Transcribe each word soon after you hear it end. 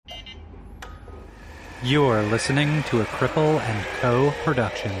You're listening to a Cripple and Co.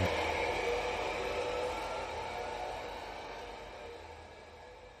 production.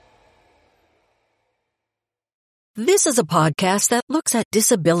 This is a podcast that looks at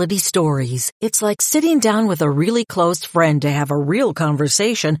disability stories. It's like sitting down with a really close friend to have a real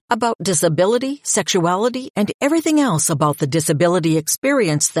conversation about disability, sexuality, and everything else about the disability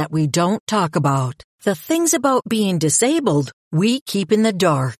experience that we don't talk about. The things about being disabled, we keep in the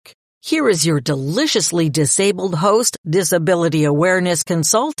dark. Here is your deliciously disabled host, disability awareness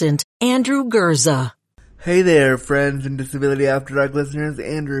consultant, Andrew Gurza. Hey there, friends and Disability After Dark listeners.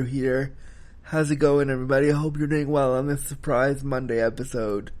 Andrew here. How's it going, everybody? I hope you're doing well on this surprise Monday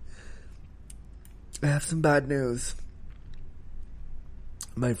episode. I have some bad news.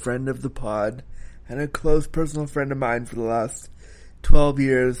 My friend of the pod and a close personal friend of mine for the last 12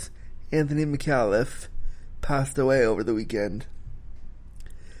 years, Anthony McAuliffe, passed away over the weekend.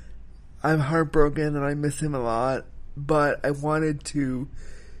 I'm heartbroken and I miss him a lot, but I wanted to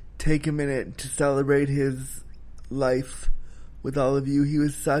take a minute to celebrate his life with all of you. He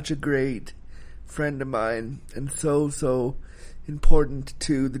was such a great friend of mine and so important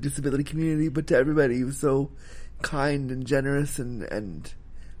to the disability community, but to everybody. He was so kind and generous and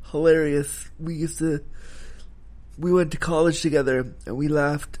hilarious. We went to college together and we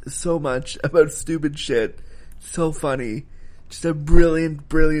laughed so much about stupid shit. So funny. Just a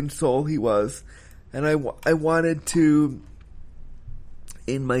brilliant soul he was. And I wanted to,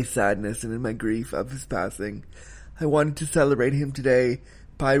 in my sadness and in my grief of his passing, I wanted to celebrate him today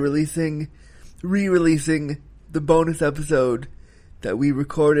by re-releasing the bonus episode that we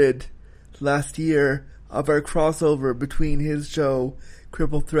recorded last year of our crossover between his show,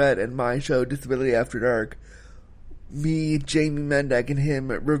 Cripple Threat, and my show, Disability After Dark. Me, Jamie Mendak, and him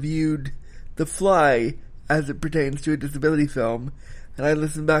reviewed The Fly as it pertains to a disability film, and I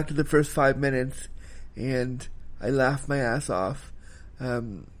listened back to the first 5 minutes, and I laughed my ass off.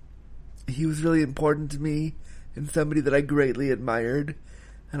 He was really important to me, and somebody that I greatly admired,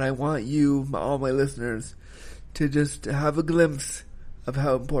 and I want you, all my listeners, to just have a glimpse of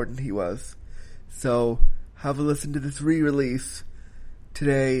how important he was. So, have a listen to this re-release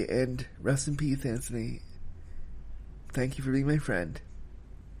today, and rest in peace, Anthony. Thank you for being my friend.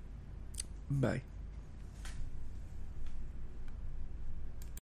 Bye.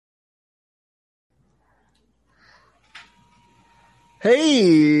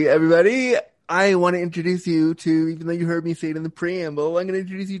 Hey, everybody. I want to introduce you to, even though you heard me say it in the preamble, I'm going to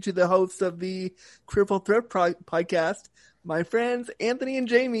introduce you to the hosts of the Cripple Threat podcast, my friends, Anthony and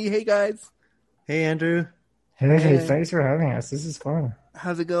Jamie. Hey, guys. Hey, Andrew. Hey, thanks for having us. This is fun.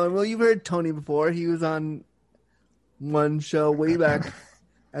 How's it going? Well, you've heard Tony before. He was on one show way back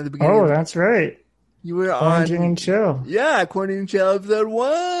at the beginning. Oh, that's right. You were Quarantine on... and Chill. Yeah, Quarantine and Chill episode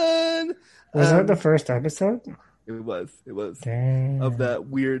 1. Was that the first episode? It was. Damn. Of that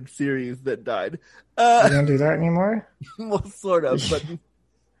weird series that died. You don't do that anymore? Well, sort of, but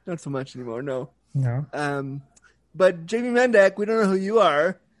not so much anymore, no. No. But Jamie Mendak, we don't know who you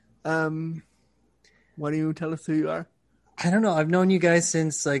are. Why don't you tell us who you are? I don't know. I've known you guys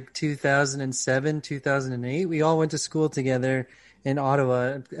since like 2007, 2008. We all went to school together in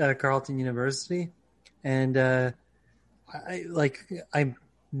Ottawa at Carleton University. And I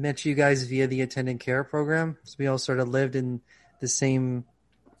met you guys via the attendant care program. So we all sort of lived in the same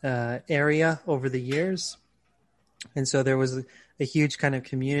area over the years. And so there was a huge kind of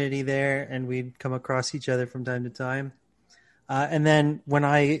community there, and we'd come across each other from time to time. And then when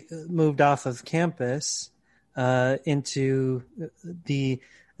I moved off of campus into the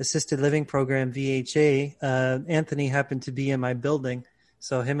assisted living program, VHA, Anthony happened to be in my building.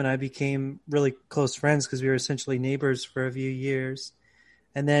 So him and I became really close friends because we were essentially neighbors for a few years.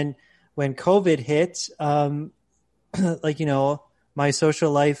 And then when COVID hit, my social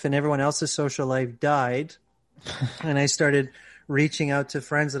life and everyone else's social life died. And I started reaching out to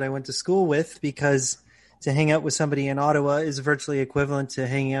friends that I went to school with, because to hang out with somebody in Ottawa is virtually equivalent to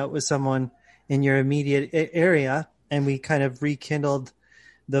hanging out with someone in your immediate area. And we kind of rekindled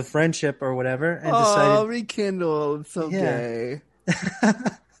the friendship or whatever. And decided, rekindled. So gay.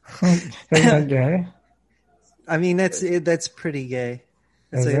 Isn't that gay? I mean, that's pretty gay.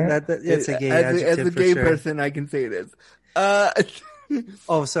 It's a gay As adjective a gay for sure. person, I can say it is.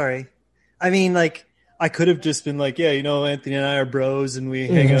 Oh, sorry. I mean, like, I could have just been like, yeah, Anthony and I are bros and we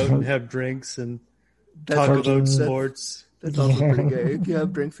hang out and have drinks and talk about sports. That's also pretty gay. If you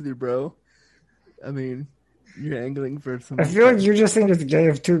have drinks with your bro, I mean, you're angling for some... I feel like you just think it's gay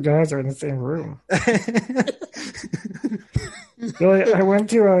if two guys are in the same room. I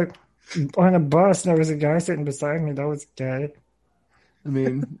went on a bus and there was a guy sitting beside me. That was gay. I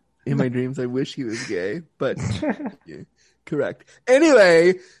mean, In my dreams, I wish he was gay, but yeah, correct.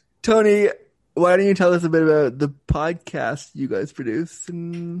 Anyway, Tony, why don't you tell us a bit about the podcast you guys produce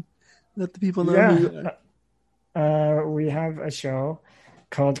and let the people know who you are? We have a show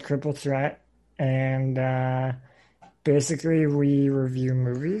called Cripple Threat, and basically we review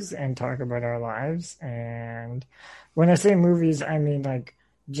movies and talk about our lives. And when I say movies, I mean like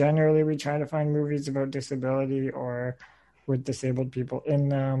generally we try to find movies about disability or with disabled people in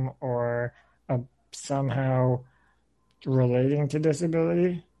them or somehow relating to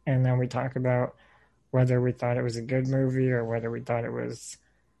disability. And then we talk about whether we thought it was a good movie or whether we thought it was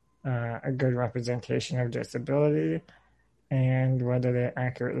a good representation of disability and whether they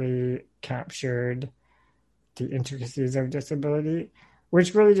accurately captured the intricacies of disability,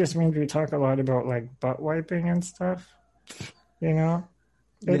 which really just means we talk a lot about like butt wiping and stuff, you know?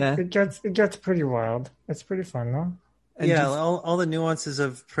 It gets pretty wild. It's pretty fun though. And yeah, all the nuances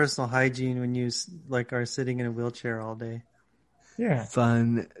of personal hygiene when you like are sitting in a wheelchair all day. Yeah,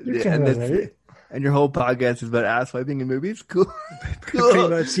 fun. You can relate. And your whole podcast is about ass wiping in movies. Cool. Pretty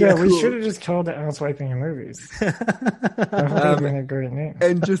much. Yeah, cool. we should have just called it ass wiping in movies. That would have been a great name.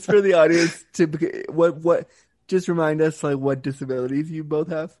 And just for the audience, what? Just remind us like what disabilities you both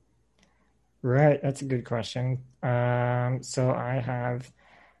have. Right, that's a good question. So I have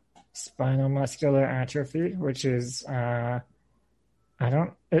spinal muscular atrophy, which is it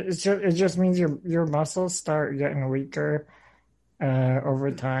just means your muscles start getting weaker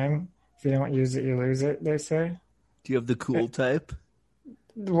over time. If you don't use it, you lose it, they say. Do you have the cool type?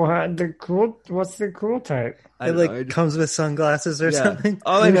 What's the cool type? It comes with sunglasses or something.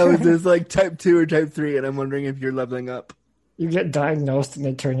 All I know is there's like type 2 or type 3, and I'm wondering if you're leveling up. You get diagnosed and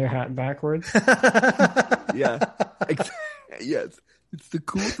they turn your hat backwards. Yeah. Yes. It's the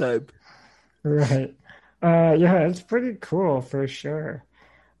cool type. Right. Yeah, it's pretty cool for sure.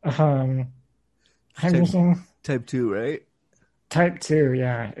 I mean, type 2, right? Type 2,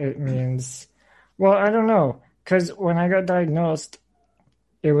 yeah. It means, well, I don't know, because when I got diagnosed,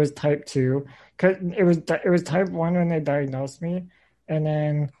 it was type 2. Cause it was type 1 when they diagnosed me, and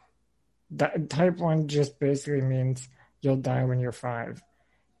then type 1 just basically means you'll die when you're 5.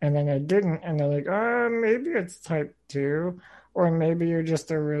 And then I didn't, and they're like, maybe it's type 2, or maybe you're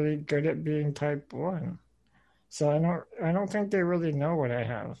just really good at being type 1. So I don't think they really know what I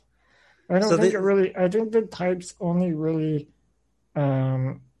have. I think the types only really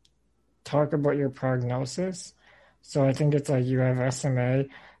talk about your prognosis. So I think it's like you have SMA,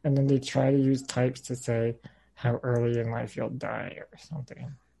 and then they try to use types to say how early in life you'll die or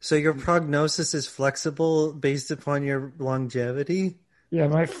something. So your prognosis is flexible based upon your longevity? Yeah,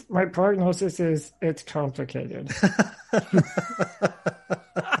 my prognosis is it's complicated.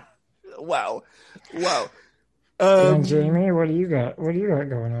 Wow. And Jamie, what do you got? What do you got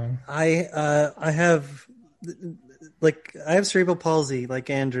going on? I have cerebral palsy like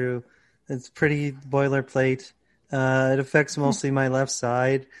Andrew. It's pretty boilerplate. It affects mostly my left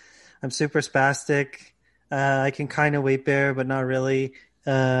side. I'm super spastic. I can kind of weight bear, but not really.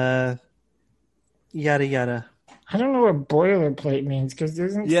 Yada yada. I don't know what boilerplate means because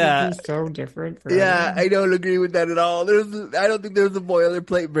isn't CP so different? For everyone? I don't agree with that at all. I don't think there's a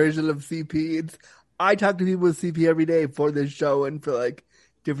boilerplate version of CP. I talk to people with CP every day for this show and for like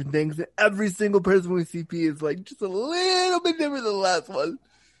different things. And every single person with CP is like just a little bit different than the last one.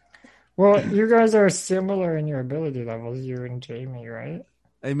 Well, you guys are similar in your ability levels, you and Jamie, right?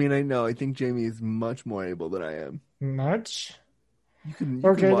 I mean, I know. I think Jamie is much more able than I am. Much? You can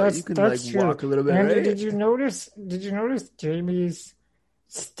that's true. walk a little bit, Andy, right? Did you notice Jamie's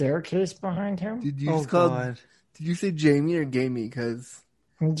staircase behind him? Did you say Jamie or Gamey? Because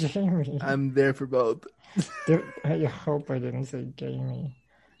Jamie. I'm there for both. I hope I didn't say Jamie.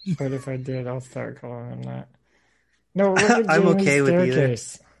 But if I did, I'll start calling him that. No, look at I'm Jamie's okay with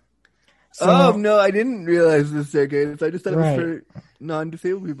staircase. So, no, I didn't realize the staircase. I just thought it was for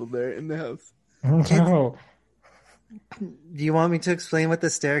non-disabled people there in the house. No. Do you want me to explain what the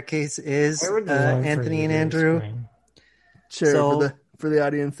staircase is, I would love Anthony for you and to Andrew? explain. Sure, So- for the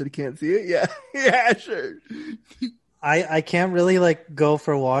audience that can't see it. Yeah. Yeah, sure. I can't really like go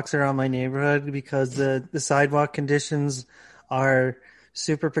for walks around my neighborhood because the sidewalk conditions are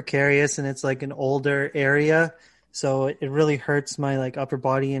super precarious and it's like an older area. So it really hurts my like upper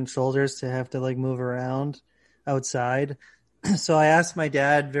body and shoulders to have to like move around outside. So I asked my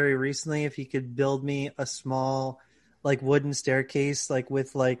dad very recently if he could build me a small like wooden staircase, like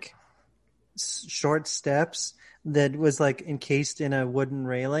with like short steps that was like encased in a wooden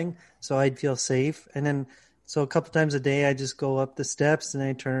railing so I'd feel safe. And then So a couple times a day, I just go up the steps and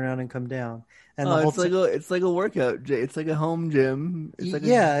I turn around and come down. And the whole it's like a workout. It's like a home gym. It's like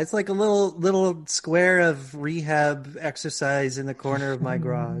it's like a little square of rehab exercise in the corner of my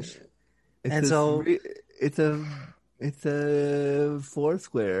garage. it's a four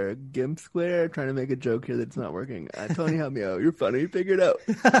square, GIMP square. Trying to make a joke here that's not working. Tony, help me out. You're funny. Figure it out.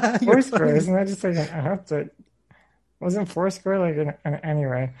 Foursquare, isn't that just like an app that wasn't Foursquare like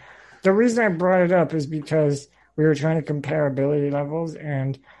anyway? The reason I brought it up is because we were trying to compare ability levels,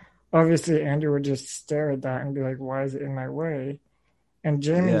 and obviously Andrew would just stare at that and be like, "Why is it in my way?" And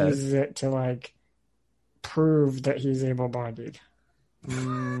Jamie uses it to like prove that he's able-bodied.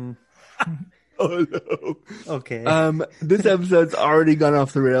 Oh no. Okay. This episode's already gone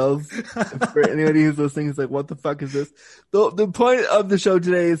off the rails. For anybody who's listening, is like, what the fuck is this? The point of the show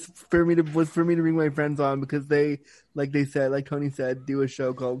today is for me to bring my friends on because they, like Tony said, do a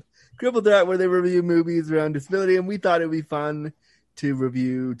show called Cripple Threat where they review movies around disability, and we thought it'd be fun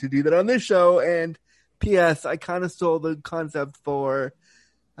to do that on this show. And P.S. I kind of stole the concept for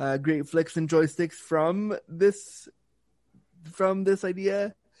Great Flicks and Joysticks from this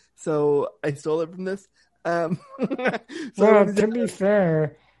idea. So I stole it from this. Well, to be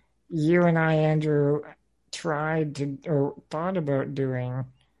fair, you and I, Andrew, tried to or thought about doing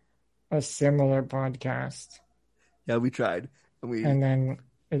a similar podcast. Yeah, we tried. And then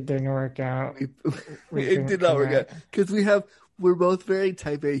it didn't work out. It did not work out. Because we're both very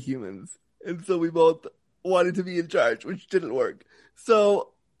type A humans. And so we both wanted to be in charge, which didn't work. So,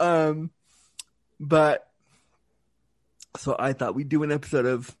 so I thought we'd do an episode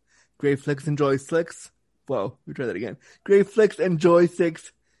of Great Flicks and Joysticks. Whoa, we try that again. Great Flicks and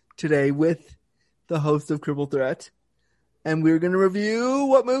Joysticks today with the host of Cripple Threat. And we're going to review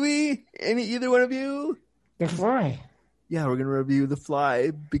what movie? Either one of you? The Fly. Yeah, we're going to review The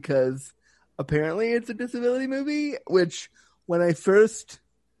Fly because apparently it's a disability movie, which when I first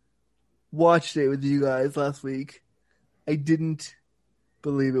watched it with you guys last week, I didn't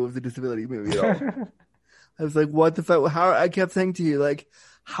believe it was a disability movie at all. I was like, what the fuck? I kept saying to you, like,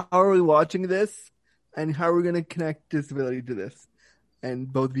 how are we watching this? And how are we going to connect disability to this?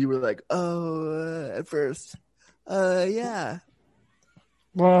 And both of you were like, at first. Yeah.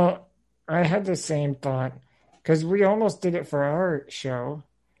 Well, I had the same thought because we almost did it for our show.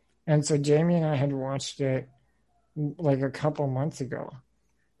 And so Jamie and I had watched it like a couple months ago.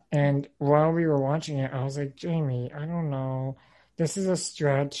 And while we were watching it, I was like, Jamie, I don't know. This is a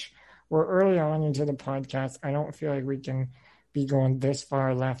stretch. We're early on into the podcast. I don't feel like we can be going this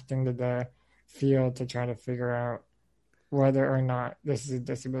far left into the field to try to figure out whether or not this is a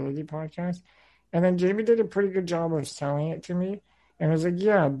disability podcast. And then Jamie did a pretty good job of selling it to me. And I was like,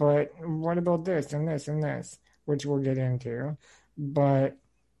 yeah, but what about this and this and this, which we'll get into. But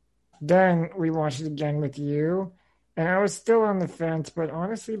then we watched it again with you, and I was still on the fence. But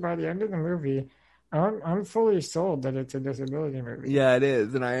honestly, by the end of the movie, I'm fully sold that it's a disability movie. Yeah, it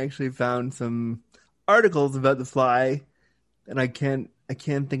is. And I actually found some articles about The Fly, and I can't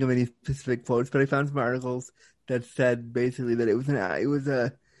think of any specific quotes, but I found some articles that said basically that it was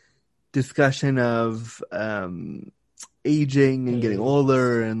a discussion of aging and getting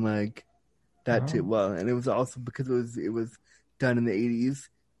older and like that too. Well, and it was also because it was done in the 80s.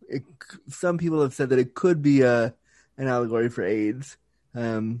 Some people have said that it could be an allegory for AIDS.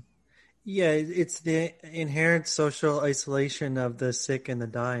 Yeah, it's the inherent social isolation of the sick and the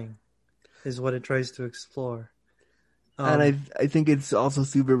dying is what it tries to explore. And I think it's also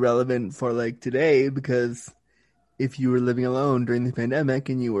super relevant for like today because if you were living alone during the pandemic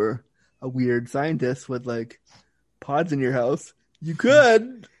and you were a weird scientist with like pods in your house, you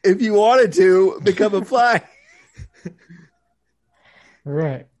could, if you wanted to, become a fly.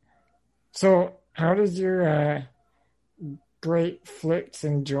 Right. So how does your Great Flicks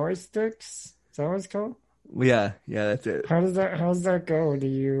and Joysticks, is that what it's called? Yeah, that's it. How does that go? Do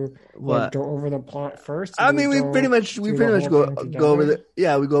you like, go over the plot first? I mean, we pretty much go over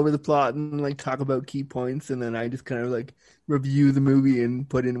the plot and like talk about key points, and then I just kind of like review the movie and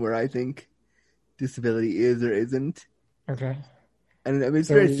put in where I think disability is or isn't. Okay. And I mean, it's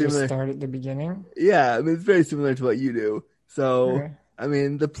so very you similar. Just start at the beginning. Yeah, I mean, it's very similar to what you do. So, Okay. I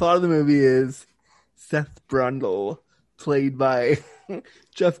mean, the plot of the movie is Seth Brundle, played by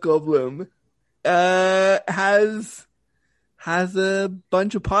Jeff Goldblum, has a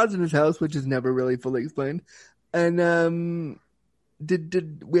bunch of pods in his house, which is never really fully explained. And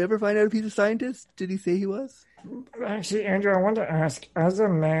did we ever find out if he's a scientist? Did he say he was? Actually, Andrew, I want to ask, as a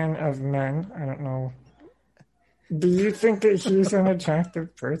man of men, I don't know, do you think that he's an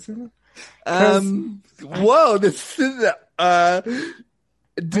attractive person? Whoa, this is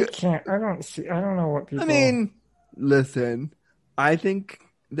I can't. I don't know what people. I mean, listen, I think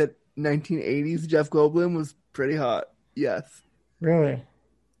that 1980s Jeff Goldblum was pretty hot. Yes. Really?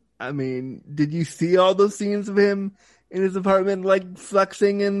 I mean, did you see all those scenes of him in his apartment, like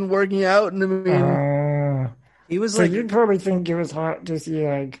flexing and working out? And I mean, he was so like, you'd probably think it was hot to see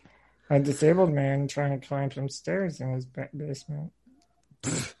like a disabled man trying to climb some stairs in his basement.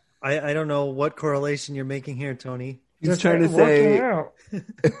 I don't know what correlation you're making here, Tony. he's Just trying to working say, out.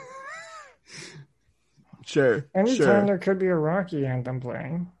 sure, Anytime sure, there could be a Rocky anthem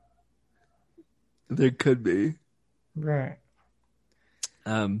playing. there could be. Right.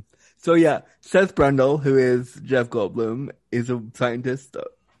 So yeah, Seth Brundle, who is Jeff Goldblum, is a scientist,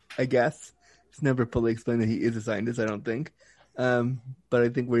 I guess. It's never fully explained that he is a scientist, I don't think. But I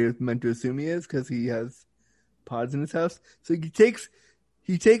think we're meant to assume he is because he has pods in his house. So he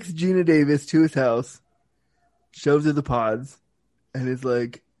takes Gina Davis to his house, shows her the pods, and is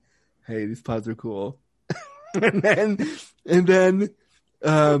like, "Hey, these pods are cool." and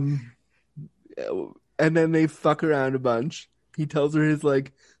then they fuck around a bunch. He tells her his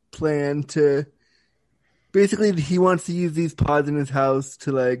like plan to basically he wants to use these pods in his house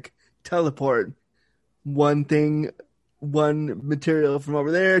to like teleport one material from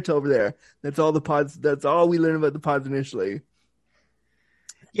over there to over there. That's all the pods. That's all we learn about the pods initially.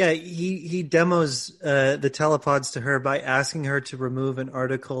 Yeah, he demos the telepods to her by asking her to remove an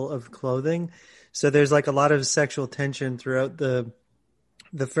article of clothing. So there's like a lot of sexual tension throughout the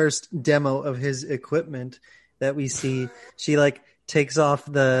first demo of his equipment that we see. She like takes off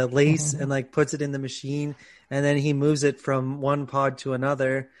the lace and like puts it in the machine, and then he moves it from one pod to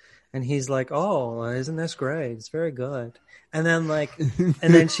another, and he's like, "Oh, isn't this great? It's very good." And then like, and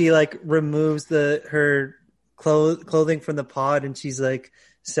then she like removes her clothing from the pod, and she's like,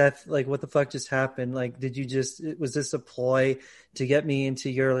 "Seth, like, what the fuck just happened? Like, was this a ploy to get me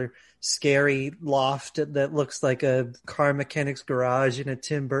into your scary loft that looks like a car mechanic's garage in a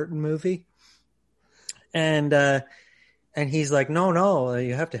Tim Burton movie?" And he's like, no,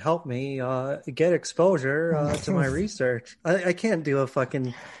 you have to help me get exposure to my research. I can't do a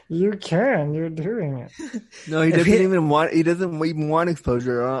fucking. You can. You're doing it. No, he doesn't even want. He doesn't even want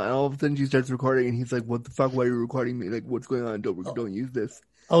exposure. And all of a sudden, she starts recording, and he's like, "What the fuck? Why are you recording me? Like, what's going on? Don't use this."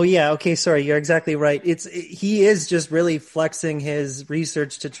 Oh yeah, okay, sorry, you're exactly right. He is just really flexing his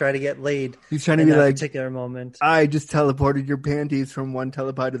research to try to get laid. He's trying to be like, particular moment. "I just teleported your panties from one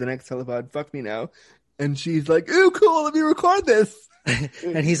telepod to the next telepod. Fuck me now." And she's like, "Ooh, cool. Let me record this."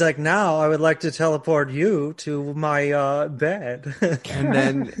 And he's like, "Now I would like to teleport you to my bed."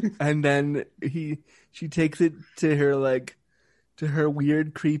 and then she takes it to her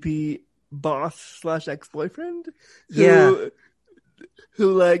weird, creepy boss / ex-boyfriend.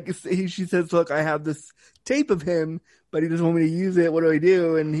 Who like she says, "Look, I have this tape of him, but he doesn't want me to use it. What do I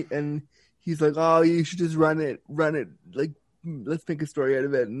do?" And he's like, "Oh, you should just run it. Like, let's make a story out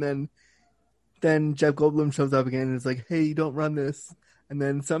of it." And then Jeff Goldblum shows up again and is like, "Hey, don't run this." And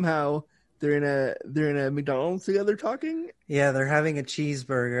then somehow they're in a McDonald's together talking. Yeah, they're having a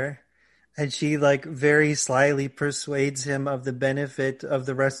cheeseburger, and she like very slyly persuades him of the benefit of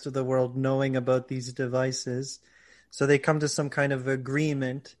the rest of the world knowing about these devices. So they come to some kind of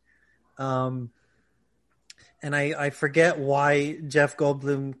agreement. And I forget why Jeff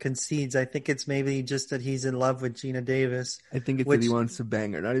Goldblum concedes. I think it's maybe just that he's in love with Gina Davis. I think it's that he wants to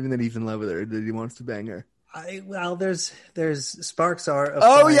bang her. Not even that he's in love with her, that he wants to bang her. There's sparks are.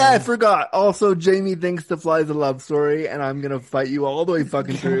 Oh yeah, I forgot. Also, Jamie thinks The Fly is a love story, and I'm gonna fight you all the way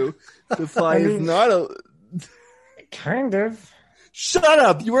fucking through. The Fly is not a. Kind of. Shut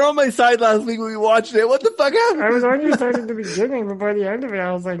up! You were on my side last week when we watched it. What the fuck happened? I was on your side at the beginning, but by the end of it,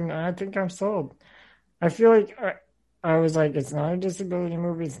 I was like, "No, I think I'm sold." I feel like I was like, "It's not a disability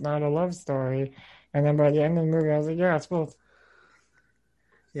movie. It's not a love story." And then by the end of the movie, I was like, "Yeah, it's both."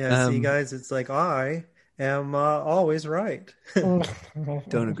 Yeah, see, guys, it's like I am always right. Don't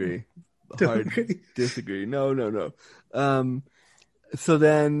agree. Don't agree. Disagree. No. So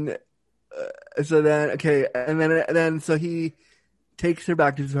then, okay, and then so he takes her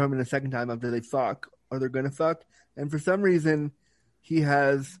back to his home in a second time after they fuck, or they're gonna fuck, and for some reason, he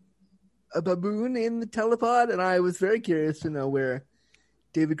has a baboon in the telepod, and I was very curious to know where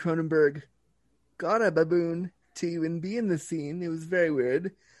David Cronenberg got a baboon to even be in the scene. It was very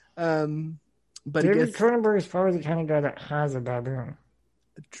weird. But David Cronenberg is probably the kind of guy that has a baboon.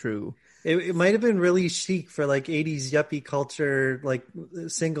 True. It might have been really chic for like 80s yuppie culture, like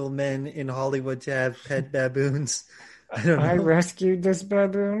single men in Hollywood to have pet baboons. I don't know. I rescued this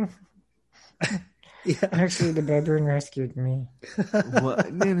baboon. Yeah. Actually, the baboon rescued me. What?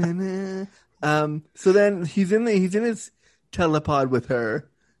 So then he's in his telepod with her.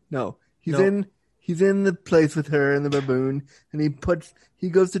 No, he's No. in the place with her and the baboon, and he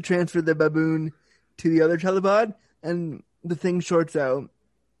goes to transfer the baboon to the other telepod, and the thing shorts out,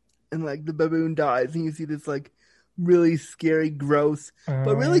 and like the baboon dies, and you see this like really scary, gross,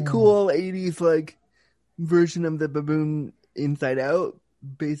 but really cool 80s like version of the baboon Inside Out.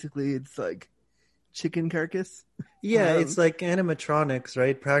 Basically, it's like chicken carcass. Yeah, it's like animatronics,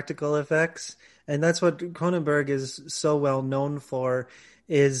 right? Practical effects. And that's what Cronenberg is so well known for,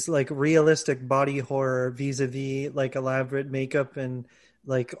 is like realistic body horror vis-a-vis like elaborate makeup and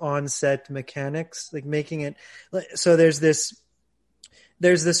like on-set mechanics, like making it so there's this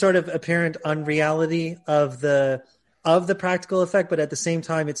sort of apparent unreality of the practical effect, but at the same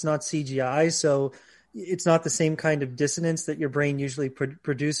time it's not CGI, so it's not the same kind of dissonance that your brain usually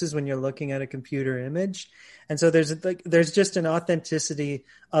produces when you're looking at a computer image. And so there's just an authenticity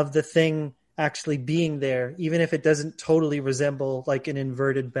of the thing actually being there, even if it doesn't totally resemble like an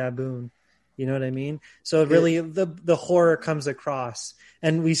inverted baboon. You know what I mean? So really the horror comes across,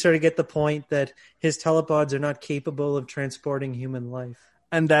 and we sort of get the point that his telepods are not capable of transporting human life.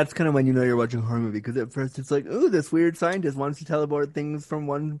 And that's kind of when you know you're watching a horror movie, because at first it's like, oh, this weird scientist wants to teleport things from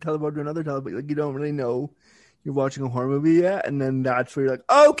one teleport to another teleport. Like, you don't really know you're watching a horror movie yet, and then that's where you're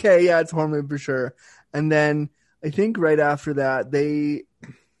like, okay, yeah, it's a horror movie for sure. And then I think right after that,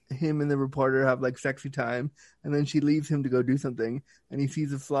 him and the reporter have like sexy time, and then she leaves him to go do something, and he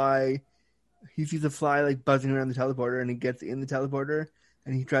sees a fly like buzzing around the teleporter, and he gets in the teleporter,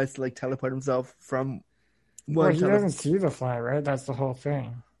 and he tries to like teleport himself from Well, he doesn't see the fly, right? That's the whole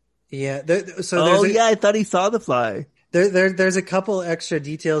thing. Yeah. I thought he saw the fly. There's a couple extra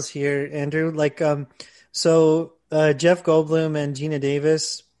details here, Andrew. Like, Jeff Goldblum and Gina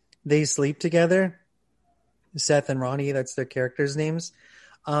Davis, they sleep together. Seth and Ronnie, that's their characters' names.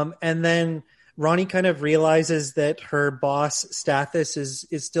 And then Ronnie kind of realizes that her boss, Stathis,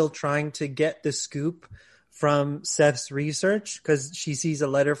 is still trying to get the scoop from Seth's research, because she sees a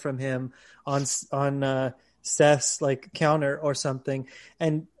letter from him on Seth's like counter or something.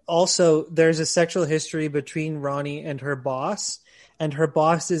 And also there's a sexual history between Ronnie and her boss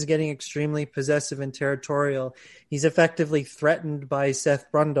is getting extremely possessive and territorial. He's effectively threatened by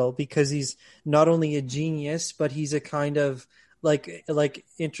Seth Brundle because he's not only a genius, but he's a kind of like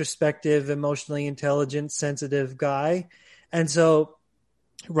introspective, emotionally intelligent, sensitive guy. And so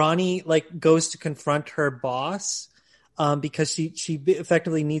Ronnie like goes to confront her boss because she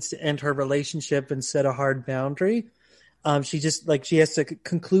effectively needs to end her relationship and set a hard boundary. She has to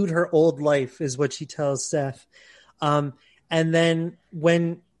conclude her old life, is what she tells Seth. And then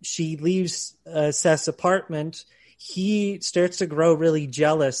when she leaves Seth's apartment, he starts to grow really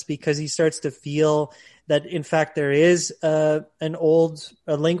jealous because he starts to feel that, in fact, there is a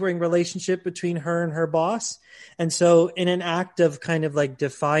lingering relationship between her and her boss. And so in an act of kind of like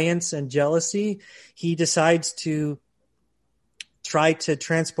defiance and jealousy, he decides to try to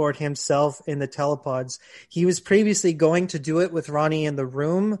transport himself in the telepods. He was previously going to do it with Ronnie in the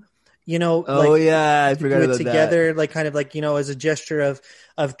room, I forgot about together, that. Like kind of like, as a gesture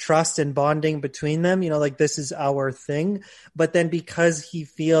of trust and bonding between them, like this is our thing. But then because he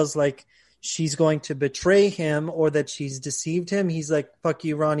feels like she's going to betray him or that she's deceived him, he's like, fuck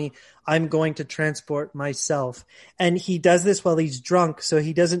you, Ronnie, I'm going to transport myself. And he does this while he's drunk, so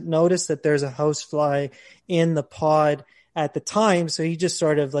he doesn't notice that there's a housefly in the pod at the time. So he just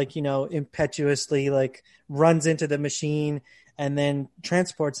sort of like, impetuously like runs into the machine and then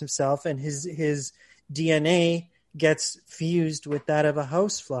transports himself, and his DNA gets fused with that of a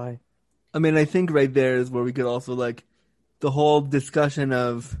housefly. I mean, I think right there is where we could also like the whole discussion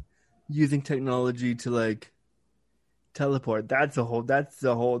of using technology to like teleport. That's the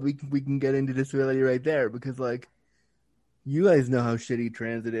whole we can get into disability right there, because like you guys know how shitty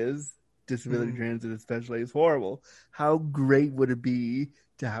transit is. Disability transit especially is horrible. How great would it be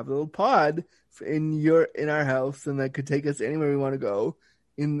to have a little pod in our house, and that could take us anywhere we want to go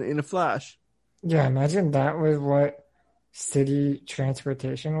in a flash? Yeah, imagine that was what city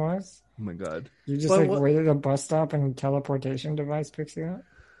transportation was. Oh my god. You just wait at a bus stop and a teleportation device picks you up.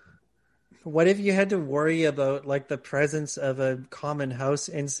 What if you had to worry about like the presence of a common house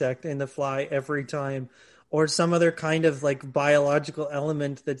insect in the fly every time, or some other kind of like biological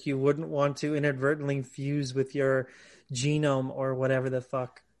element that you wouldn't want to inadvertently fuse with your genome or whatever the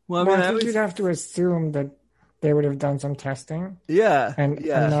fuck? Well, I think you'd have to assume that they would have done some testing. Yeah. And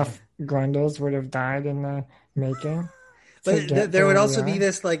enough Grundles would have died in the making. But there would also be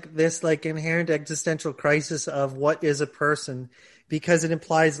this inherent existential crisis of what is a person, because it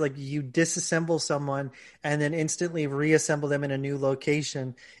implies like you disassemble someone and then instantly reassemble them in a new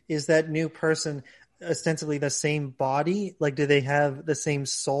location. Is that new person ostensibly the same body? Like, do they have the same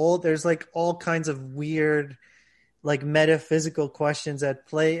soul? There's like all kinds of weird, like metaphysical questions at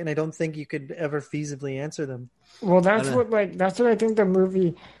play, and I don't think you could ever feasibly answer them. Well, that's what I think the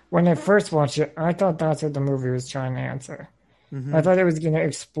movie, when I first watched it, I thought that's what the movie was trying to answer. Mm-hmm. I thought it was going to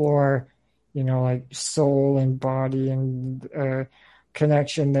explore, like soul and body and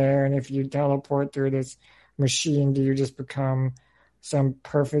connection there. And if you teleport through this machine, do you just become some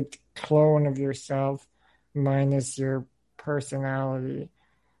perfect clone of yourself minus your personality?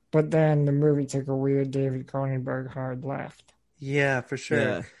 But then the movie took a weird David Cronenberg hard left. Yeah, for sure.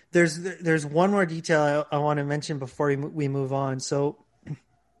 Yeah. There's one more detail I want to mention before we move on. So,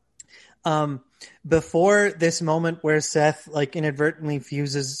 before this moment where Seth like inadvertently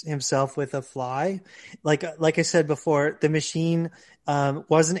fuses himself with a fly, like I said before, the machine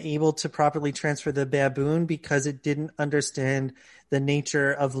wasn't able to properly transfer the baboon because it didn't understand the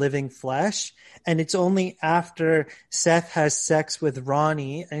nature of living flesh. And it's only after Seth has sex with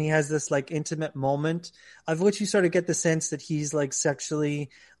Ronnie and he has this like intimate moment of which you sort of get the sense that he's like sexually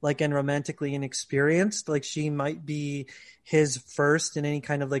like and romantically inexperienced. Like she might be his first in any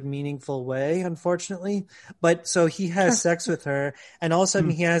kind of like meaningful way, unfortunately. But so he has sex with her and all of a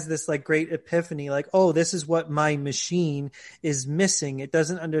sudden he has this like great epiphany, like, oh, this is what my machine is missing. It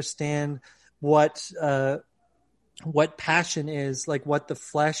doesn't understand what passion is, like what the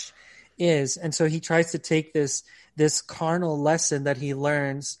flesh is. And so he tries to take this carnal lesson that he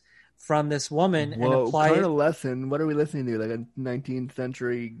learns from this woman and apply it. Carnal lesson? What are we listening to? Like a 19th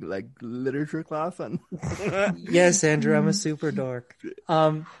century like literature class on? Yes, Andrew, I'm a super dork.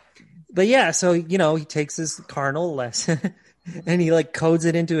 But yeah, so he takes his carnal lesson and he like codes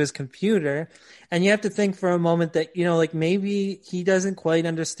it into his computer. And you have to think for a moment that, like maybe he doesn't quite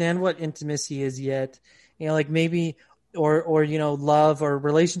understand what intimacy is yet. Like maybe, or love or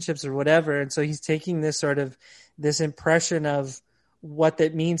relationships or whatever. And so he's taking this impression of what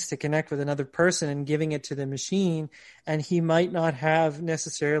that means to connect with another person and giving it to the machine. And he might not have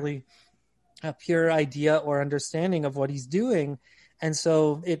necessarily a pure idea or understanding of what he's doing. And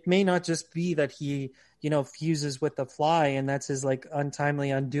so it may not just be that he, fuses with the fly and that's his like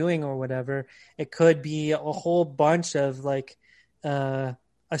untimely undoing or whatever. It could be a whole bunch of like,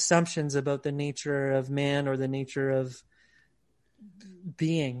 assumptions about the nature of man or the nature of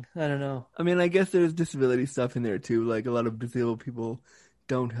being. I don't know. I mean, I guess there's disability stuff in there too. Like a lot of disabled people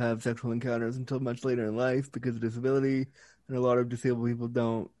don't have sexual encounters until much later in life because of disability, and a lot of disabled people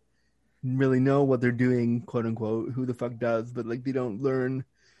don't really know what they're doing, quote unquote. Who the fuck does? But like they don't learn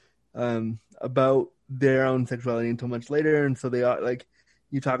about their own sexuality until much later, and so they are like.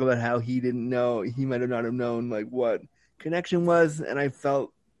 You talk about how he didn't know, he might have not have known like what connection was, and I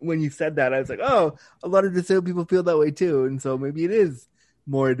felt when you said that, I was like, oh, a lot of disabled people feel that way too, and so maybe it is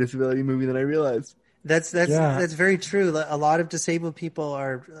more a disability movie than I realized. That's very true. A lot of disabled people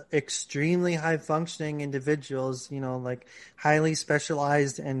are extremely high functioning individuals, like highly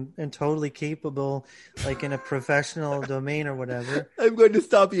specialized and totally capable, like in a professional domain or whatever. I'm going to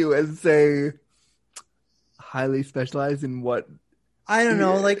stop you and say highly specialized in what? I don't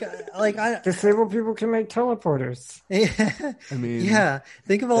know, disabled people can make teleporters. I mean, yeah.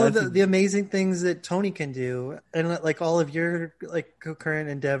 Think of all of the amazing things that Tony can do, and like all of your like concurrent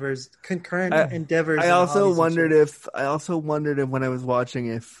endeavors. I also wondered if when I was watching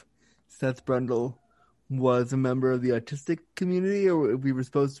if Seth Brundle was a member of the autistic community, or if we were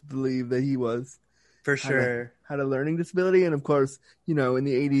supposed to believe that he was. For sure, had a learning disability, and of course, in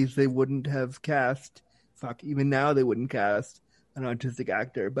the 80s they wouldn't have cast. Even now they wouldn't cast an autistic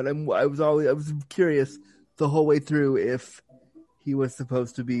actor, but I was curious the whole way through if he was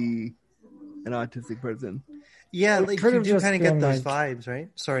supposed to be an autistic person. Yeah, like you do kind of get those vibes, right?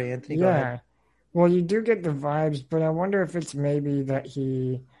 Sorry, Anthony. Go ahead. Well, you do get the vibes, but I wonder if it's maybe that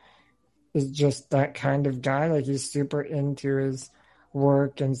he is just that kind of guy. Like he's super into his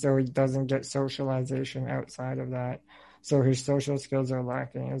work, and so he doesn't get socialization outside of that. So his social skills are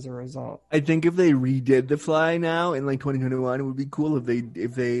lacking as a result. I think if they redid The Fly now in like 2021, it would be cool if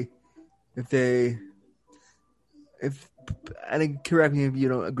and correct me if you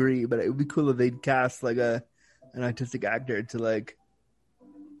don't agree, but it would be cool if they'd cast like an autistic actor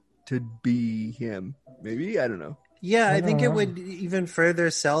to be him. Maybe, I don't know. Yeah, I think it would even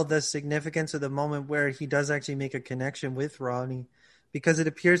further sell the significance of the moment where he does actually make a connection with Ronnie. Because it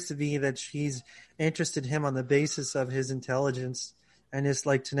appears to be that she's interested in him on the basis of his intelligence and his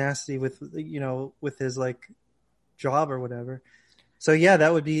like tenacity with his like job or whatever. So yeah,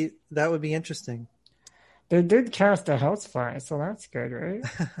 that would be interesting. They did cast a housefly, so that's good, right?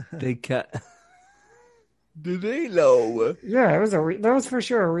 Did they? No. Yeah, it was that was for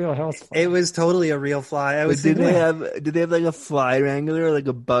sure a real housefly. It was totally a real fly. I But was did thinking, they have like a fly wrangler, like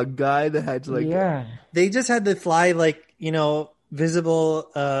a bug guy that had to like? Yeah. they just had the fly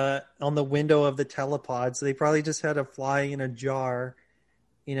visible on the window of the telepod. So they probably just had a fly in a jar,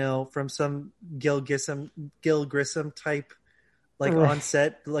 from some Gil Grissom type, like Right. on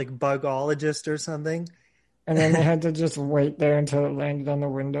set, like bugologist or something. And then they had to just wait there until it landed on the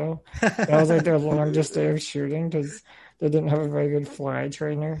window. That was like their longest day of shooting because they didn't have a very good fly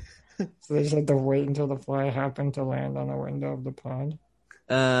trainer. So they just had to wait until the fly happened to land on the window of the pod.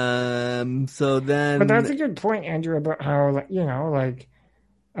 So then. But that's a good point, Andrew, about how,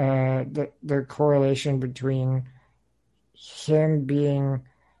 the correlation between him being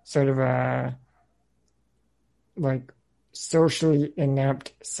sort of a socially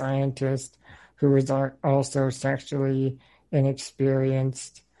inept scientist who was also sexually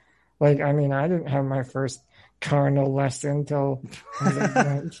inexperienced. I didn't have my first carnal lesson till I was like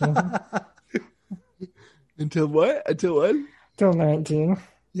 19. Until what? Until what? Till 19.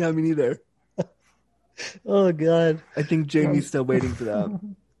 Yeah, me neither. Oh God! I think Jamie's still waiting for that.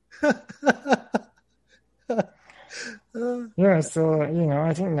 Yeah, so,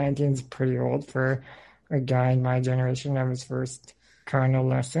 I think 19 is pretty old for a guy in my generation to have his first carnal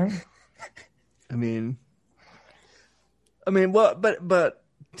lesson. I mean, what? But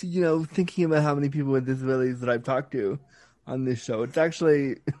thinking about how many people with disabilities that I've talked to on this show,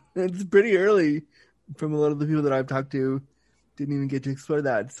 it's pretty early. From a lot of the people that I've talked to, didn't even get to explore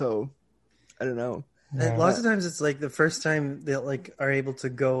that. So I don't know. And lots of times it's like the first time they are able to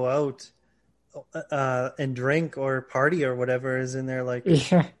go out and drink or party or whatever is in their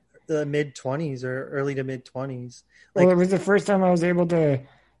Yeah. the mid-20s or early to mid-20s. Well, it was the first time I was able to.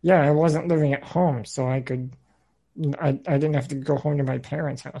 Yeah, I wasn't living at home, so I didn't have to go home to my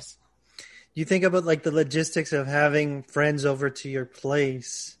parents' house. You think about the logistics of having friends over to your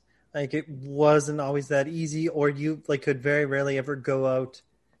place. It wasn't always that easy, or you could very rarely ever go out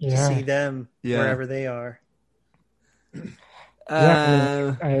to see them wherever they are.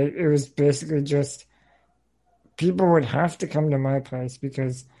 It was basically just people would have to come to my place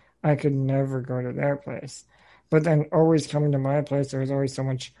because I could never go to their place. But then always coming to my place, there was always so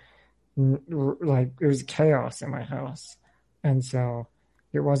much, it was chaos in my house. And so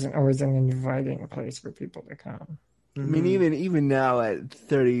it wasn't always an inviting place for people to come. I mean, even now at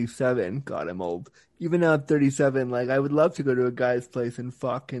 37, God, I'm old. Even now at 37, I would love to go to a guy's place and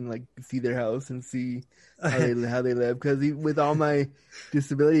fuck and see their house and see how they live. Because with all my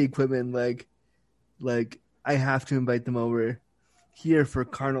disability equipment, I have to invite them over here for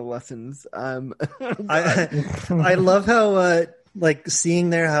carnal lessons. I love how seeing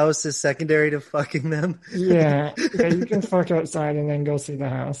their house is secondary to fucking them. Yeah, you can fuck outside and then go see the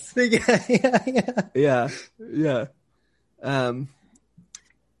house. Yeah.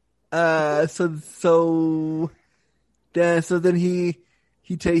 So then he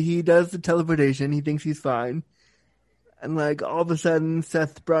does the teleportation. He thinks he's fine, and all of a sudden,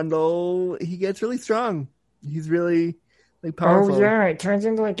 Seth Brundle, he gets really strong. He's really powerful. Oh yeah, it turns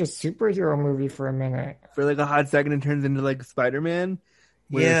into a superhero movie for a minute. For a hot second, it turns into Spider-Man.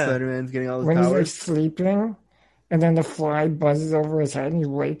 Where Spider-Man's getting all his powers. When he's sleeping, and then the fly buzzes over his head, and he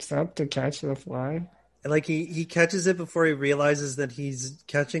wakes up to catch the fly. He catches it before he realizes that he's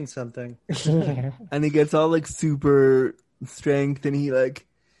catching something. Yeah. And he gets all super strength, and he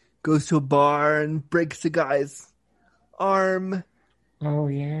goes to a bar and breaks the guy's arm. Oh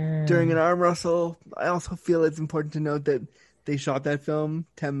yeah. During an arm wrestle. I also feel it's important to note that they shot that film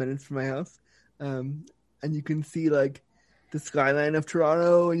 10 minutes from my house. And you can see the skyline of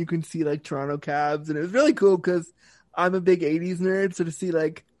Toronto, and you can see Toronto cabs, and it was really cool because I'm a big 80s nerd, so to see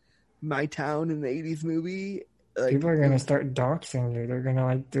my town in the 80s movie. People are going to start doxing you. They're going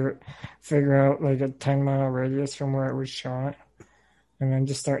to figure out a 10-mile radius from where it was shot, and then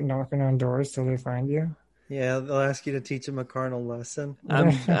just start knocking on doors till they find you. Yeah, they'll ask you to teach them a carnal lesson.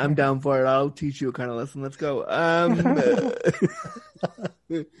 I'm down for it. I'll teach you a carnal lesson. Let's go.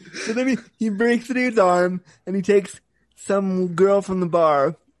 So then he breaks the dude's arm, and he takes some girl from the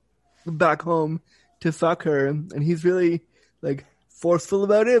bar back home to fuck her, and he's really forceful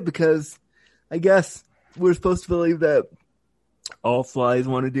about it because I guess we're supposed to believe that all flies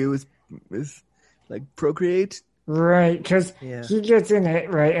want to do is procreate. Right, because he gets in it,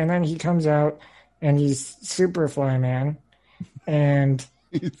 right, and then he comes out and he's super fly man, and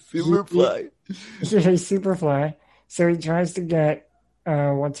he's super fly. He's super fly. So he tries to get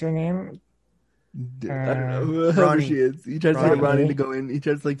what's her name? I don't know whoever she is. He tries to get Ronnie to go in. He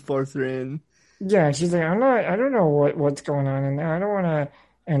tries to force her in. Yeah, she's like, I don't know what's going on in there. I don't want to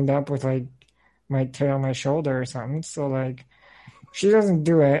end up with might tear my shoulder or something. So like, she doesn't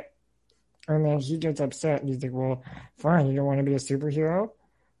do it, and then he gets upset. And he's like, "Well, fine, you don't want to be a superhero,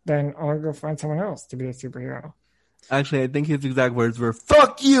 then I'll go find someone else to be a superhero." Actually, I think his exact words were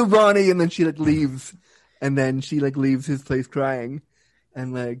 "fuck you, Bonnie," and then she like leaves, and then she like leaves his place crying,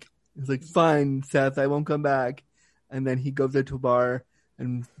 and like he's like, "Fine, Seth, I won't come back," and then he goes out to a bar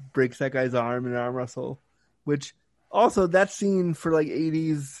and breaks that guy's arm in an arm wrestle, which also that scene for like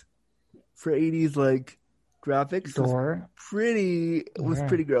 80s like graphics Gore. was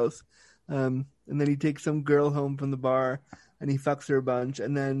pretty gross. And then he takes some girl home from the bar and he fucks her a bunch,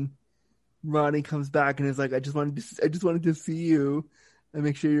 and then Ronnie comes back and is like, I just wanted to see you and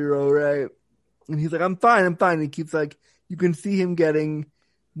make sure you're all right. And he's like, I'm fine. And he keeps like, you can see him getting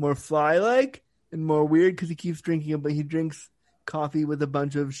more fly-like and more weird because he keeps drinking it, but he drinks coffee with a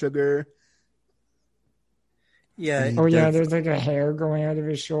bunch of sugar. Yeah. Oh yeah, there's like a hair growing out of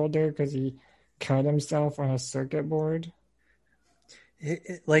his shoulder because he cut himself on a circuit board.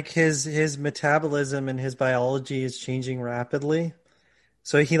 Like his metabolism and his biology is changing rapidly.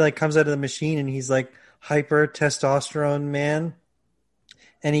 So he like comes out of the machine and he's like hyper testosterone man.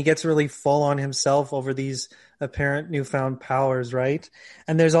 And he gets really full on himself over these apparent newfound powers, right?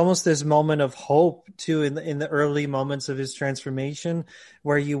 And there's almost this moment of hope too in the early moments of his transformation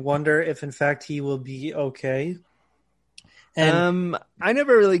where you wonder if in fact he will be okay. And I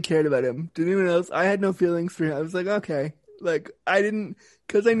never really cared about him. Did anyone else? I had no feelings for him. I was like, okay. Like, I didn't,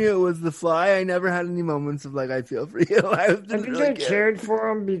 because I knew it was the Fly, I never had any moments of like, I feel for you. I think really I cared for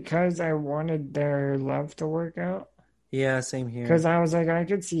him because I wanted their love to work out. Yeah, same here. Because I was like, I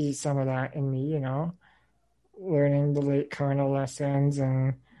could see some of that in me, you know, learning the late carnal lessons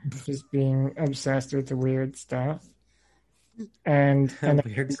and just being obsessed with the weird stuff. And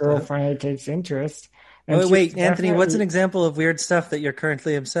the girl finally takes interest. And wait, Anthony, what's an example of weird stuff that you're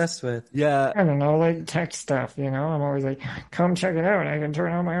currently obsessed with? Yeah. I don't know, like tech stuff, you know? I'm always like, come check it out. I can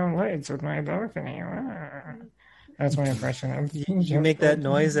turn on my own lights with my balcony. That's my impression of you make that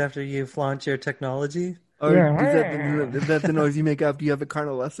noise after you flaunt your technology? Or is that the noise you make after you have a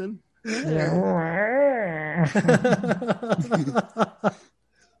carnal lesson? Yeah.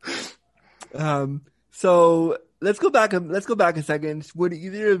 So let's go back a second. Would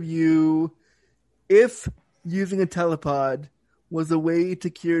either of you, if using a telepod was a way to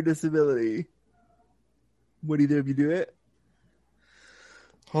cure disability, would either of you do it?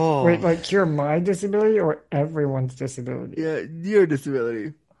 Oh. Wait, like cure my disability or everyone's disability? Yeah, your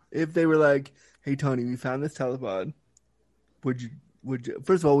disability. If they were like, hey Tony, we found this telepod. Would you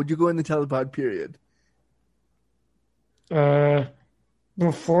first of all, would you go in the telepod period?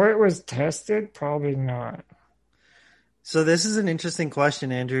 Before it was tested, probably not. So this is an interesting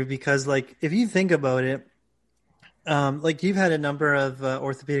question, Andrew, because like if you think about it, like you've had a number of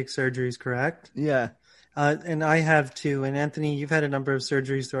orthopedic surgeries, correct? Yeah. And I have too. And Anthony, you've had a number of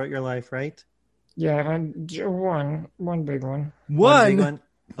surgeries throughout your life, right? Yeah, one big one. One big one.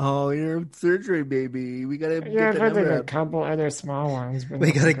 Oh, you're a surgery baby. We gotta get that number like up. A couple other small ones. But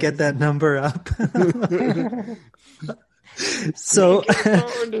we gotta get that number up. So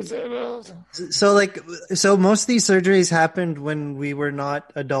most of these surgeries happened when we were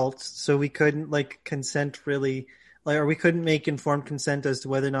not adults, so we couldn't like consent really, or we couldn't make informed consent as to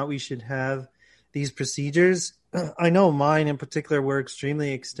whether or not we should have these procedures. I know mine in particular were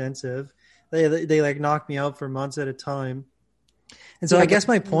extremely extensive. They like knocked me out for months at a time. And so I guess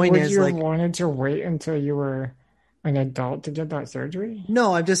my point is like, wanted to wait until you were an adult to get that surgery?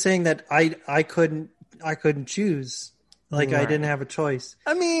 No, I'm just saying that I couldn't choose. Like right. I didn't have a choice.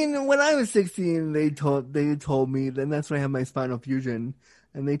 I mean, when I was 16, they told me, then that's when I had my spinal fusion,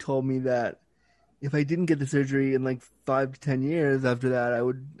 and they told me that if I didn't get the surgery in like 5 to 10 years after that, I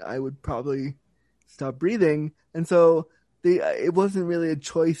would probably stop breathing. And so it wasn't really a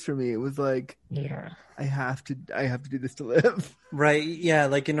choice for me. It was like, yeah, I have to do this to live. Right. Yeah.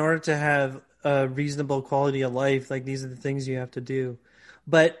 Like in order to have a reasonable quality of life, like these are the things you have to do.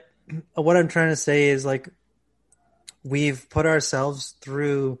 But what I'm trying to say is like, we've put ourselves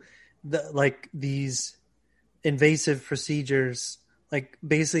through these invasive procedures, like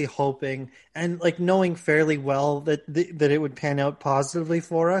basically hoping and like knowing fairly well that it would pan out positively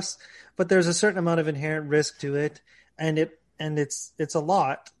for us. But there's a certain amount of inherent risk to it, and it's a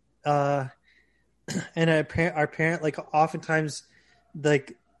lot. And our parent, like oftentimes,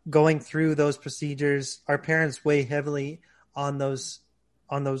 like going through those procedures, our parents weigh heavily on those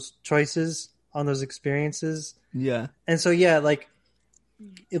choices, on those experiences. Yeah. And so, yeah, like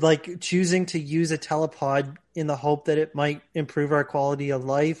choosing to use a telepod in the hope that it might improve our quality of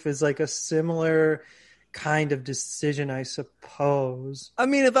life is like a similar kind of decision, I suppose. I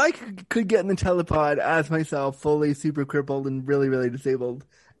mean, if I could get in the telepod as myself, fully super crippled and really, really disabled,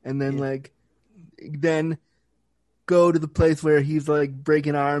 and then then go to the place where he's like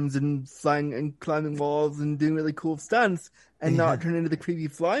breaking arms and flying and climbing walls and doing really cool stunts and not turn into the creepy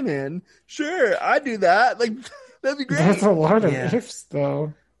flyman, sure, I'd do that. Like, that'd be great. That's a lot of ifs,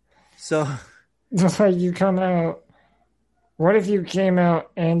 though. So, just like you come out. What if you came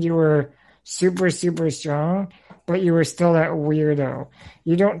out and you were super, super strong, but you were still that weirdo?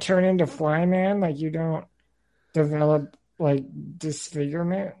 You don't turn into Flyman, like you don't develop like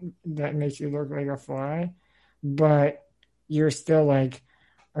disfigurement that makes you look like a fly, but you're still like,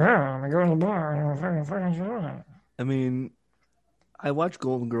 oh, I'm going to the bar and I'm I mean, I watch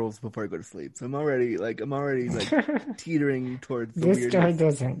Golden Girls before I go to sleep, so I'm already teetering towards the this weirdness. guy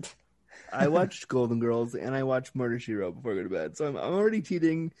doesn't. I watched Golden Girls and I watched Murder, She Wrote before I go to bed, so I'm already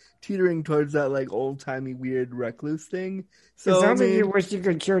teetering towards that like old timey weird recluse thing. So It sounds like you wish you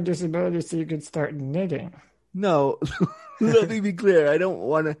could cure disability so you could start knitting. No, let me be clear. I don't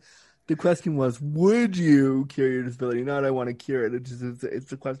want to. The question was, would you cure your disability? Not I want to cure it.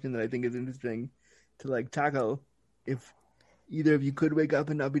 It's a question that I think is interesting to like tackle. If either of you could wake up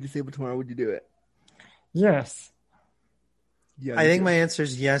and not be disabled tomorrow, would you do it? Yes. Yeah, I think my answer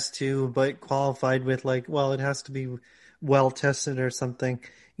is yes too, but qualified with like, well, it has to be well tested or something.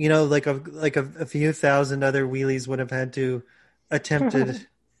 You know, like a few thousand other wheelies would have had to attempted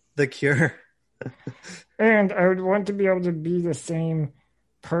the cure. And I would want to be able to be the same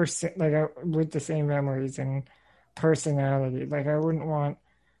person, like with the same memories and personality. Like I wouldn't want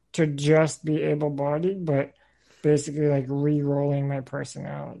to just be able-bodied, but basically like re-rolling my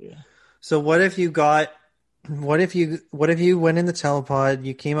personality. So what if you went in the telepod,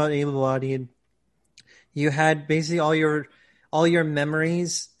 you came out able-bodied, you had basically all your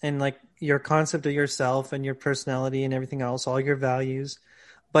memories and like your concept of yourself and your personality and everything else, all your values,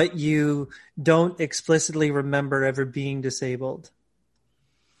 but you don't explicitly remember ever being disabled.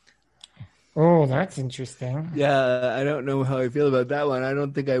 Oh, that's interesting. Yeah, I don't know how I feel about that one. I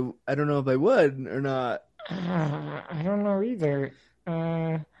don't know if I would or not. I don't know either.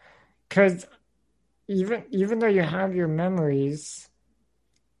 Because even though you have your memories,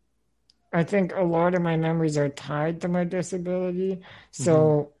 I think a lot of my memories are tied to my disability.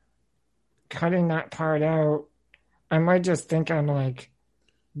 So cutting that part out, I might just think I'm like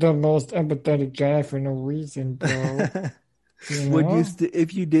the most empathetic guy for no reason, bro. You know? Would you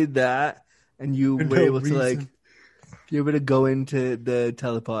if you did that and you were able to like, if you were able to go into the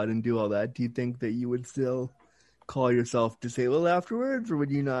telepod and do all that, do you think that you would still call yourself disabled afterwards, or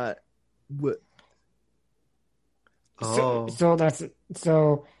would you not? So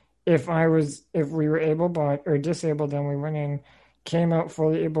if we were able-bodied or disabled and we went in, came out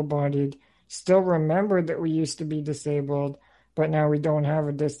fully able-bodied, still remembered that we used to be disabled, but now we don't have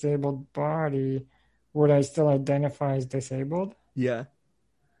a disabled body, would I still identify as disabled? Yeah.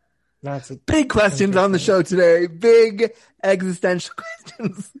 That's big questions on the show today. Big existential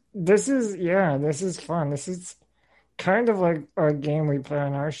questions. This is fun. This is kind of like a game we play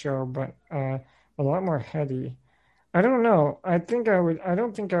on our show, but a lot more heady. I don't know. I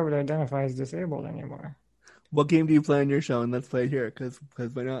don't think I would identify as disabled anymore. What game do you play on your show? And let's play it here, because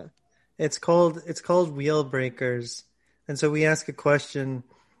why not? It's called Wheel Breakers. And so we ask a question,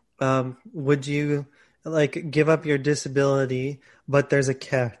 would you like give up your disability, but there's a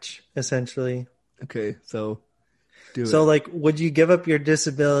catch, essentially. Okay, so do it. So like, would you give up your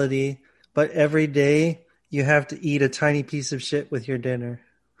disability, but every day you have to eat a tiny piece of shit with your dinner?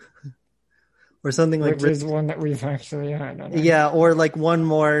 Or something like... Which is one that we've actually had. Yeah, or like one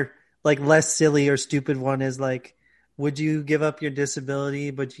more, like less silly or stupid one is like, would you give up your disability,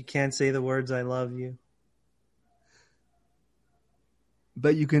 but you can't say the words "I love you"?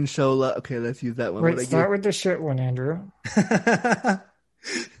 But you can show love. Okay, let's use that one. Wait, start with the shit one, Andrew.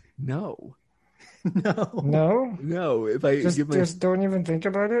 No. No? If I just don't even think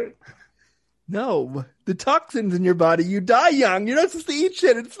about it? No. The toxins in your body, you die young. You're not supposed to eat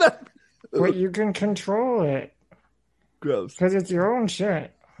shit. It's not... But you can control it. Gross. Because it's your own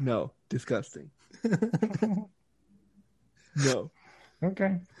shit. No. Disgusting. No.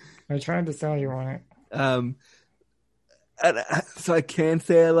 Okay. I tried to sell you on it. So I can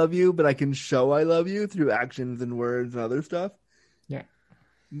say I love you, but I can show I love you through actions and words and other stuff. Yeah.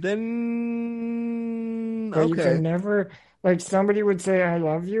 Then but you can never, like, somebody would say I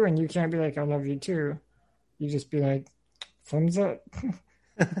love you, and you can't be like I love you too. You just be like, thumbs up.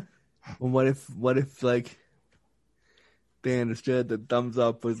 Well, what if like they understood that thumbs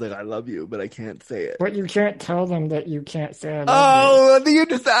up was like, I love you, but I can't say it. But you can't tell them that you can't say I love Oh, I think you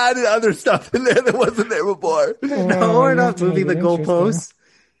just added other stuff in there that wasn't there before. you. No, we're you have not to make moving the it interesting. goalposts.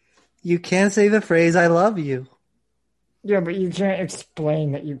 You can't say the phrase "I love you." Yeah, but you can't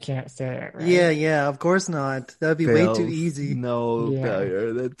explain that you can't say it, right? Yeah, of course not. That'd be way too Fails. easy. No Yeah.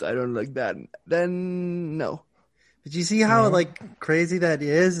 failure. I don't like that. Then no. But you see how Yeah. like crazy that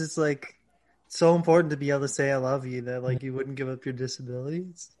is? It's like so important to be able to say "I love you" that like you wouldn't give up your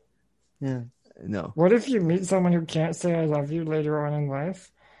disabilities. Yeah. No. What if you meet someone who can't say I love you later on in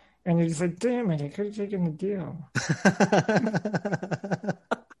life, and you're just like, damn it, I could have taken the deal.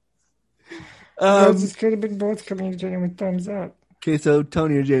 You just could have been both communicating with thumbs up. Okay, so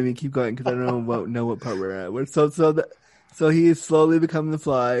Tony or Jamie, keep going because I don't know what part we're at. So he is slowly becoming the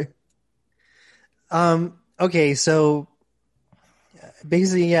Fly. Okay, so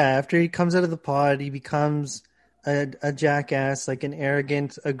basically, yeah, after he comes out of the pod, he becomes a jackass, like an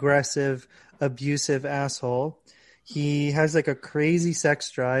arrogant, aggressive, abusive asshole. He has like a crazy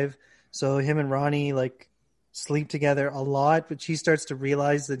sex drive. So him and Ronnie like sleep together a lot, but she starts to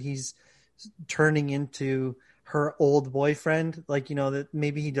realize that he's turning into her old boyfriend. Like, you know, that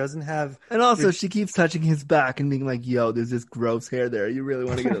maybe he doesn't have. And also, she keeps touching his back and being like, yo, there's this gross hair there. You really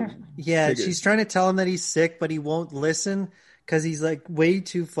want to get a Yeah, bigger. she's trying to tell him that he's sick, but he won't listen because he's like way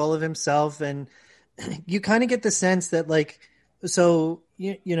too full of himself. And you kind of get the sense that like, so,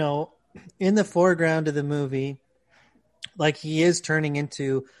 you know, in the foreground of the movie, like he is turning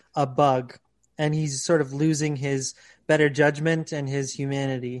into a bug and he's sort of losing his better judgment and his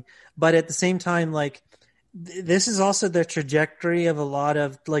humanity. But at the same time, like this is also the trajectory of a lot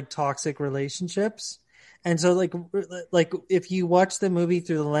of like toxic relationships. And so like if you watch the movie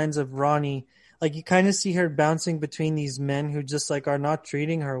through the lens of Ronnie, like you kind of see her bouncing between these men who just like are not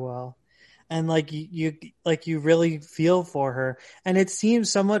treating her well. And like you really feel for her. And it seems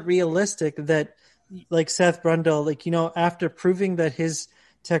somewhat realistic that like Seth Brundle, like, you know, after proving that his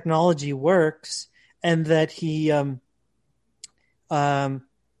technology works and that he and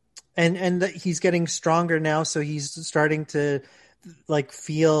that he's getting stronger now, so he's starting to like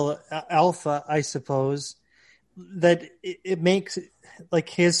feel alpha, I suppose, that it makes like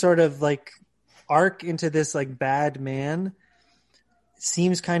his sort of like arc into this like bad man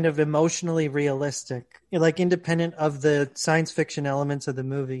seems kind of emotionally realistic, like independent of the science fiction elements of the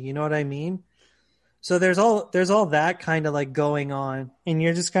movie. You know what I mean? So there's all that kind of like going on, and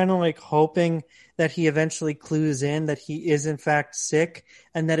you're just kind of like hoping that he eventually clues in that he is in fact sick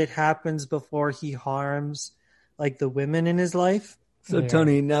and that it happens before he harms like the women in his life. So Yeah.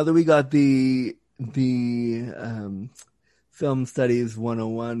 Tony, now that we got the film studies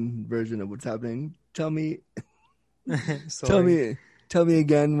 101 version of what's happening, tell me Sorry. tell me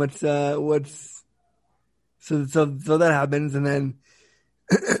again what's so that happens, and then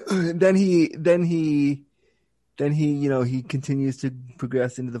then he you know, he continues to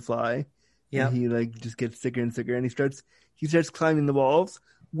progress into the Fly. Yeah. And he like just gets sicker and sicker, and he starts climbing the walls,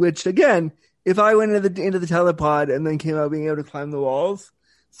 which again, if I went into the telepod and then came out being able to climb the walls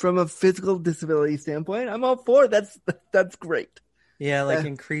from a physical disability standpoint, I'm all for it. That's great. Yeah, like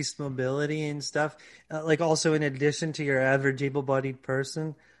increased mobility and stuff. Like also in addition to your average able-bodied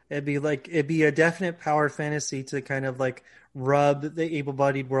person, it'd be a definite power fantasy to kind of like rub the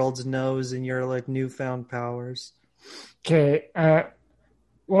able-bodied world's nose in your like newfound powers. Okay.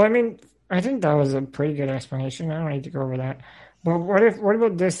 Well, I mean, I think that was a pretty good explanation. I don't need to go over that. But what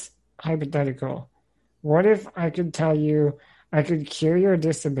about this hypothetical? What if I could tell you I could cure your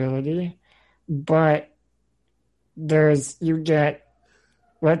disability, but you get,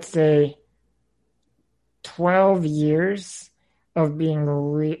 let's say, 12 years of being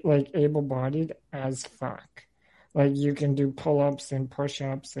like able-bodied as fuck. Like you can do pull-ups and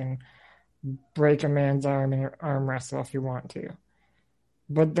push-ups and break a man's arm and arm wrestle if you want to.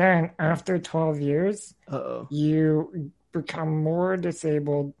 But then after 12 years, you become more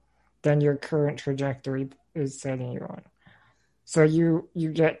disabled than your current trajectory is setting you on. So you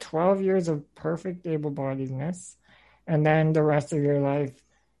get 12 years of perfect able-bodiedness, and then the rest of your life,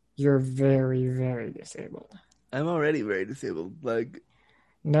 you're very, very disabled. I'm already very disabled. Like,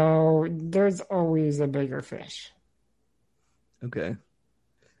 no, there's always a bigger fish. Okay.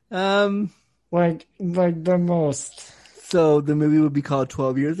 Like the most. So the movie would be called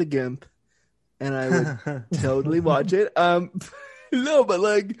 12 Years a Gimp, and I would totally watch it. No, but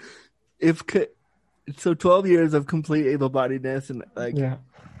like, so 12 years of complete able-bodiedness, and like, Yeah.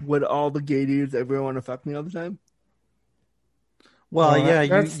 would all the gay dudes ever want to fuck me all the time? Well, yeah,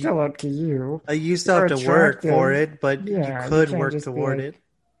 that's still up to you. you still have You're to work for attractive. it, but Yeah, you you could can't work just be toward like- it.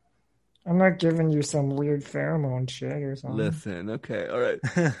 I'm not giving you some weird pheromone shit or something. Listen, okay, all right.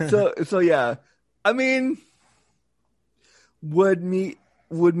 So yeah, I mean, would me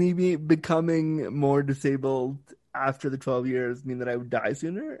be becoming more disabled after the 12 years mean that I would die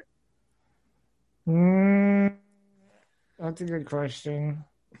sooner? That's a good question.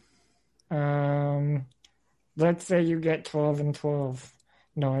 Let's say you get 12 and 12.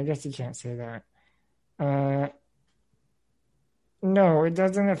 No, I guess you can't say that. No, it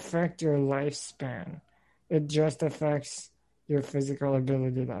doesn't affect your lifespan. It just affects your physical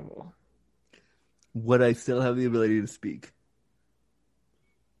ability level. Would I still have the ability to speak?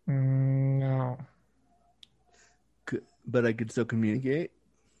 No. But I could still communicate?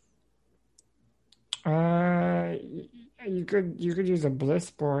 You could use a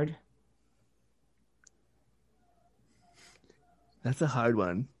bliss board. That's a hard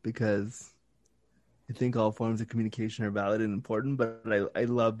one because I think all forms of communication are valid and important, but I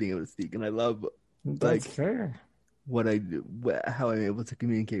love being able to speak, and I love That's fair. what I do, how I'm able to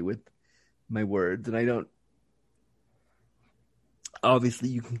communicate with my words, and I don't. Obviously,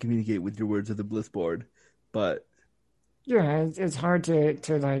 you can communicate with your words with a bliss board, but yeah, it's hard to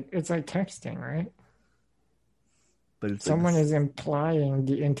like. It's like texting, right? But it's Someone like, is implying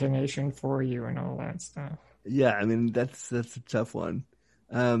the intonation for you and all that stuff. yeah, I mean that's a tough one.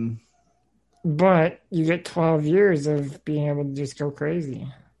 But you get 12 years of being able to just go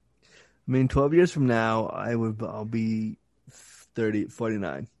crazy. I mean, 12 years from now, I'll be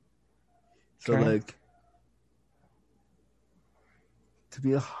 49. So Okay. like, to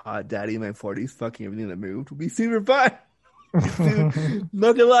be a hot daddy in my 40s, fucking everything that moved would be super fun.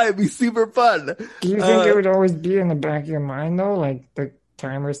 Not gonna lie, it'd be super fun. Do you think it would always be in the back of your mind though? Like the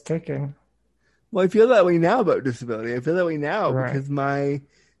timer's ticking. Well, I feel that way now about disability. I feel that way now Right. because my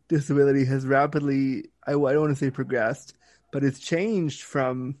disability has rapidly, I don't want to say progressed, but it's changed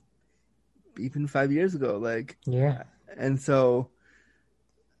from even 5 years ago. Like, Yeah. and so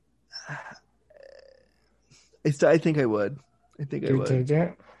I think I would. I think I You would. take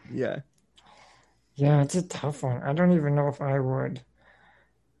it? Yeah. Yeah, it's a tough one. I don't even know if I would.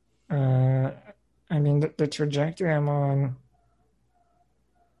 I mean, the trajectory I'm on,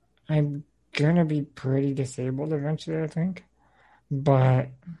 I'm gonna be pretty disabled eventually, I think. But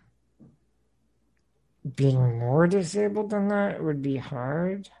being more disabled than that would be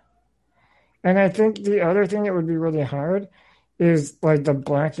hard. And I think the other thing that would be really hard is like the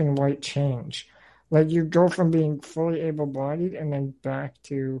black and white change. Like you go from being fully able-bodied and then back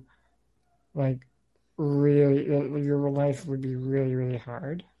to like really, your life would be really, really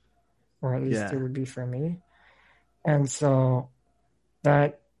hard, or at least Yeah. it would be for me. And so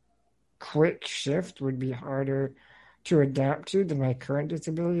that quick shift would be harder to adapt to than my current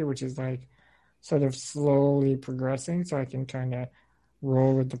disability, which is like sort of slowly progressing, so I can kind of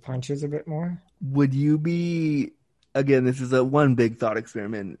roll with the punches a bit more. Would you be, again, this is a one big thought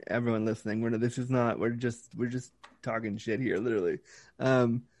experiment, everyone listening. We're just talking shit here, literally.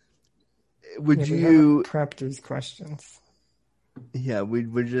 Would Yeah, we you haven't prepped these questions. Yeah,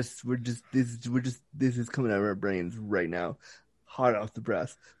 this is coming out of our brains right now, hot off the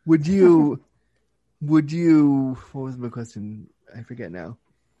press. Would you what was my question? I forget now.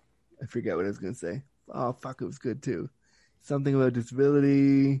 I forget what I was gonna say. Oh fuck, it was good too. Something about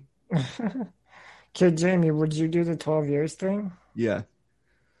disability. Okay, Jamie, would you do the 12 years thing? Yeah.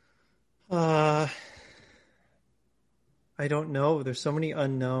 I don't know. There's so many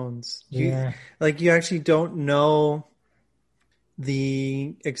unknowns. Yeah. You actually don't know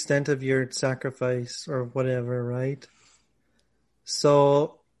the extent of your sacrifice or whatever, right?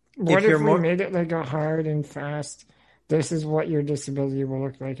 So What you're if we more, made it like a hard and fast, this is what your disability will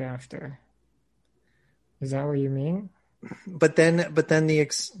look like after? Is that what you mean? but then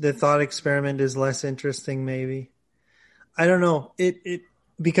the thought experiment is less interesting, maybe. I don't know. It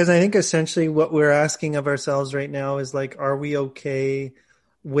because I think essentially what we're asking of ourselves right now is like, are we okay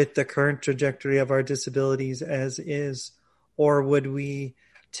with the current trajectory of our disabilities as is, or would we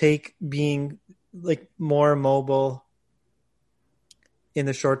take being like more mobile in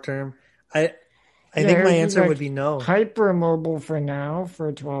the short term? I Yeah, think it my would be answer like would be no. hypermobile for now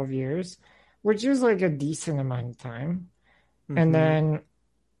for 12 years, which is like a decent amount of time. And Mhm.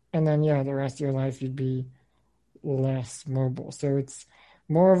 then yeah, the rest of your life you'd be less mobile. So it's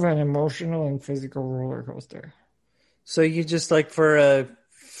more of an emotional and physical roller coaster. So you just like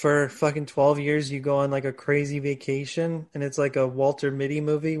for fucking 12 years you go on like a crazy vacation and it's like a Walter Mitty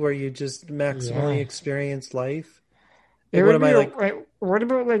movie where you just maximally Yeah. experience life. It Like, what would am I be like? like, what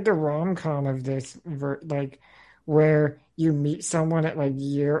about like the rom-com of this, like where you meet someone at like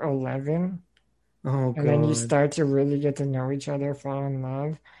year 11 Oh and then you God. start to really get to know each other, fall in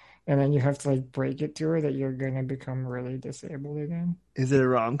love, and then you have to like break it to her that you're gonna become really disabled again. Is it a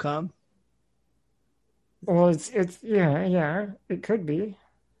rom-com? Well, it's yeah, it could be.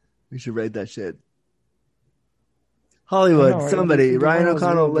 We should write that shit. I Hollywood, know, somebody, it'd be one Ryan of those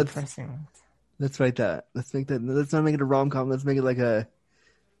O'Connell, really let's depressing. write that. Let's not make it a rom-com. Let's make it like a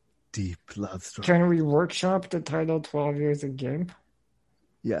deep love story. Can we workshop the title 12 Years of GIMP?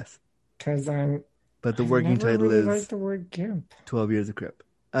 Yes. Because But the I working never title really is liked the word GIMP. 12 Years of Crip.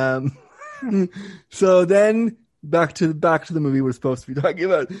 So then back to the movie we're supposed to be talking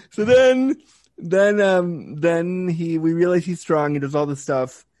about. So then we realize he's strong. He does all this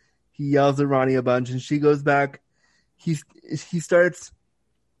stuff. He yells at Ronnie a bunch, and she goes back. She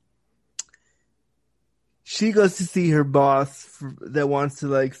goes to see her boss that wants to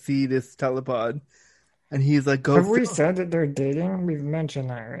like see this telepod, and he's like, "Go." Have we said that they're dating? We've mentioned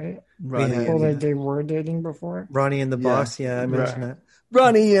that, right? Ronnie, have. Or and, that they were dating before? Ronnie and the boss. Yeah, I mentioned that.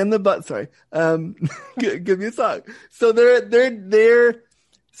 Ronnie and the butt. Sorry, give me a song. So they're there.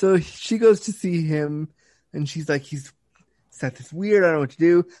 So she goes to see him, and she's like, Seth is weird. I don't know what to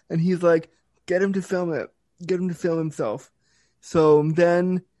do. And he's like, get him to film it. Get him to film himself. So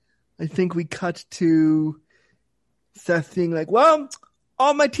then I think we cut to Seth being like, well,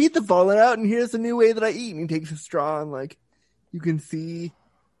 all my teeth have fallen out, and here's the new way that I eat. And he takes a straw, and like, you can see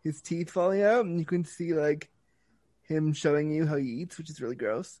his teeth falling out, and you can see like him showing you how he eats, which is really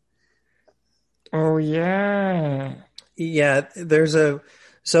gross. Oh, yeah. Yeah,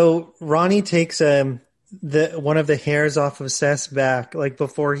 so Ronnie takes one of the hairs off of Seth's back, like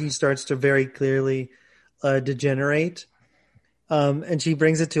before he starts to very clearly degenerate. And she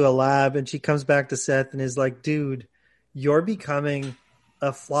brings it to a lab, and she comes back to Seth and is like, dude, you're becoming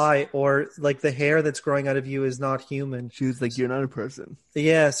a fly, or like the hair that's growing out of you is not human. She was like, you're not a person.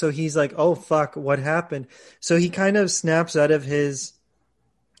 Yeah, so he's like, oh fuck, what happened? So he kind of snaps out of his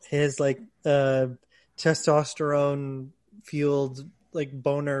like testosterone fueled like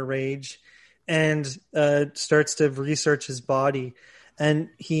boner rage and starts to research his body, and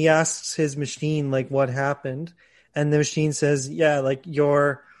he asks his machine like what happened, and the machine says, yeah, like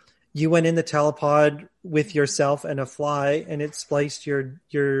you went in the telepod with yourself and a fly, and it spliced your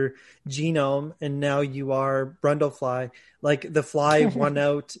genome, and now you are Brundlefly. Like the fly won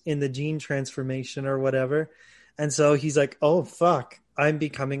out in the gene transformation or whatever. And so he's like, oh fuck, I'm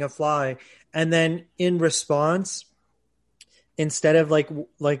becoming a fly. And then in response, instead of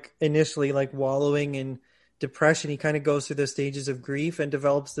like initially like wallowing in depression, he kind of goes through the stages of grief and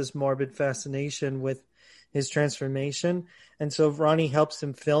develops this morbid fascination with his transformation. And so Ronnie helps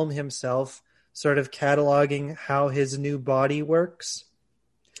him film himself, sort of cataloging how his new body works.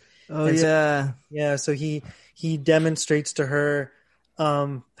 Oh, and yeah. Yeah. So he demonstrates to her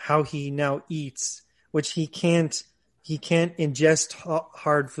how he now eats, which he can't ingest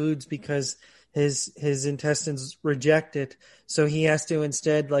hard foods because his intestines reject it. So he has to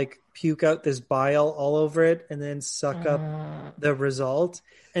instead like puke out this bile all over it and then suck up the result.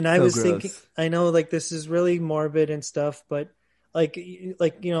 And I was thinking, I know like this is really morbid and stuff, but like, you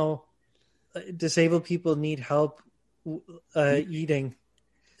know, disabled people need help eating.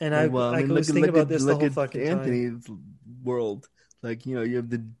 And I was thinking about this the whole fucking time. Anthony's world, like, you know, you have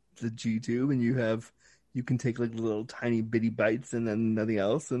the G tube, and you can take like little tiny bitty bites and then nothing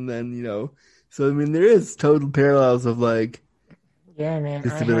else, and then, you know, so I mean there is total parallels of like, yeah, man,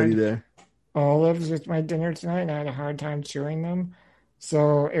 disability there. Olives with my dinner tonight, and I had a hard time chewing them,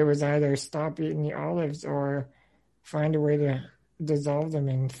 so it was either stop eating the olives or find a way to dissolve them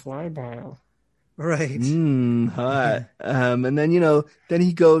in fly bile. Right. Hot. And then, you know,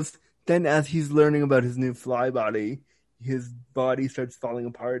 then as he's learning about his new fly body, his body starts falling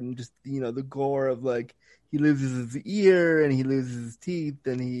apart, and just, you know, the gore of like, he loses his ear and he loses his teeth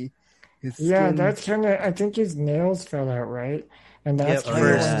and his skin. Yeah, that's kind of, I think his nails fell out, right? And that's kind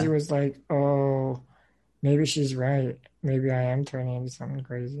of when he was like, oh, maybe she's right. Maybe I am turning into something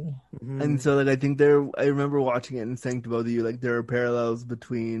crazy. Mm-hmm. And so, like, I think I remember watching it and saying to both of you, like, there are parallels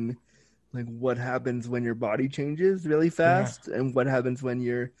between like what happens when your body changes really fast and what happens when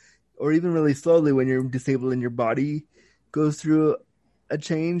or even really slowly when you're disabled and your body goes through a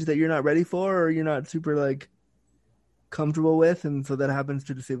change that you're not ready for or you're not super like comfortable with. And so that happens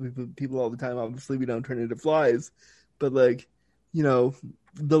to disabled people all the time. Obviously we don't turn into flies, but like, you know,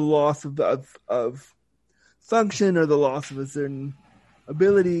 the loss of function or the loss of a certain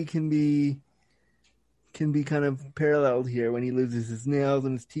ability can be kind of paralleled here when he loses his nails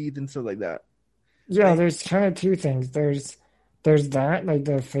and his teeth and stuff like that. Yeah, there's kind of two things. There's that, like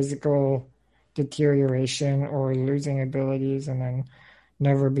the physical deterioration or losing abilities and then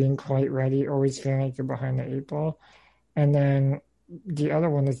never being quite ready, always feeling like you're behind the eight ball. And then the other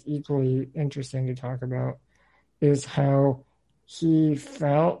one that's equally interesting to talk about is how he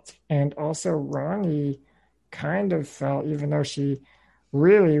felt, and also Ronnie kind of felt, even though she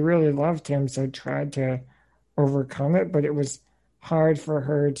really, really loved him, so tried to overcome it, but it was hard for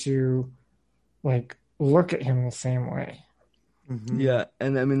her to like look at him the same way. Mm-hmm. Yeah,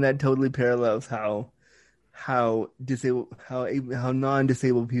 and I mean that totally parallels how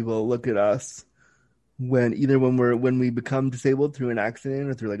non-disabled people look at us when we become disabled through an accident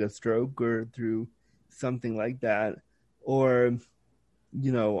or through like a stroke or through something like that, or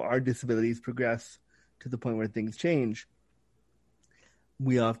our disabilities progress to the point where things change.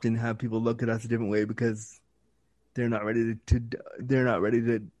 We often have people look at us a different way because they're not ready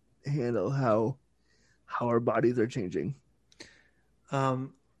to handle how our bodies are changing.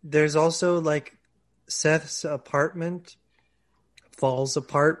 There's also like Seth's apartment falls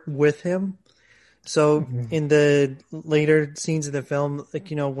apart with him. So in the later scenes of the film, like,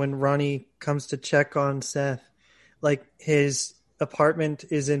 when Ronnie comes to check on Seth, like his apartment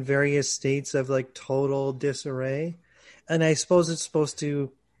is in various states of like total disarray. And I suppose it's supposed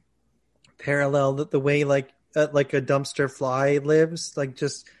to parallel the way like a dumpster fly lives, like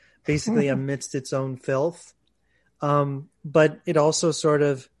just basically amidst its own filth. But it also sort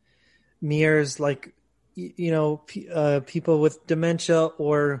of mirrors like, people with dementia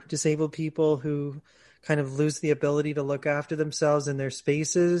or disabled people who kind of lose the ability to look after themselves in their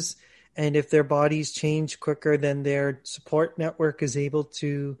spaces. And if their bodies change quicker than their support network is able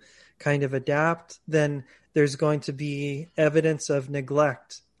to kind of adapt, then there's going to be evidence of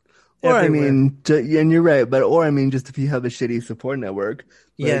neglect. Or everywhere. and you're right, just if you have a shitty support network.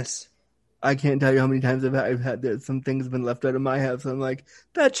 Yes. I can't tell you how many times I've had that some things been left out of my house. I'm like,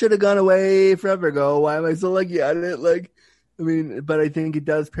 that should have gone away forever ago. Why am I so lucky at it? But I think it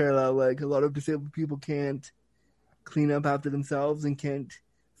does parallel. Like a lot of disabled people can't clean up after themselves and can't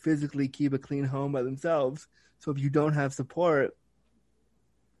physically keep a clean home by themselves. So if you don't have support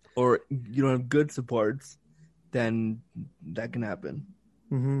or you don't have good supports, then that can happen.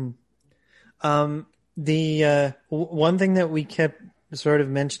 Mm-hmm. The one thing that we kept sort of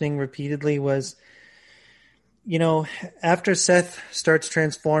mentioning repeatedly was, after Seth starts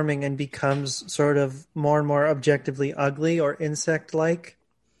transforming and becomes sort of more and more objectively ugly or insect-like,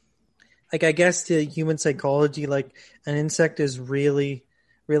 like I guess to human psychology, like an insect is really,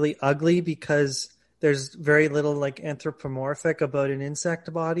 really ugly because there's very little like anthropomorphic about an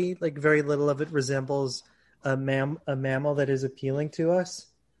insect body. Like very little of it resembles a mammal that is appealing to us.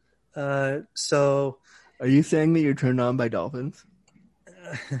 So are you saying that you're turned on by dolphins?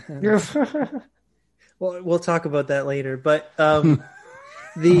 Well, we'll talk about that later. But so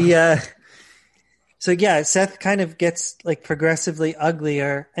yeah, Seth kind of gets like progressively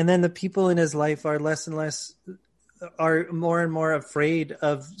uglier, and then the people in his life are more and more afraid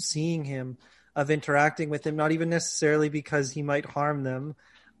of seeing him, of interacting with him, not even necessarily because he might harm them,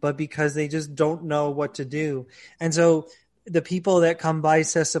 but because they just don't know what to do. And so the people that come by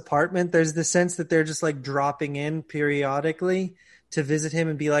Seth's apartment, there's the sense that they're just like dropping in periodically to visit him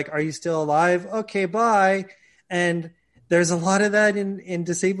and be like, are you still alive? Okay, bye. And there's a lot of that in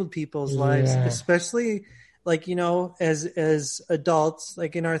disabled people's lives, especially like, as adults,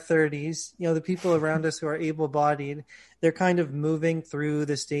 like in our 30s, the people around us who are able-bodied, they're kind of moving through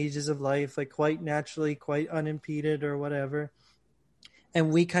the stages of life, like quite naturally, quite unimpeded or whatever.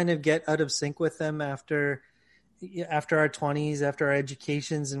 And we kind of get out of sync with them after our 20s, after our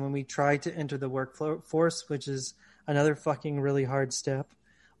educations, and when we try to enter the workforce, which is another fucking really hard step.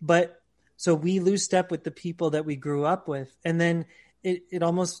 But so we lose step with the people that we grew up with. And then it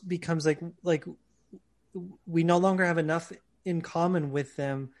almost becomes like we no longer have enough in common with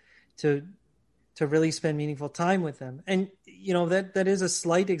them to really spend meaningful time with them. And, that is a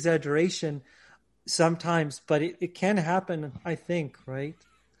slight exaggeration sometimes, but it can happen, I think, right?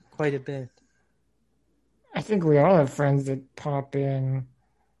 Quite a bit. I think we all have friends that pop in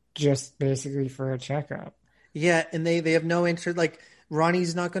just basically for a checkup. Yeah, and they have no interest. Like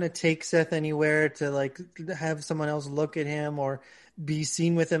Ronnie's not going to take Seth anywhere to like have someone else look at him or be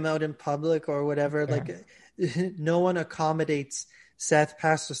seen with him out in public or whatever. Yeah. Like no one accommodates Seth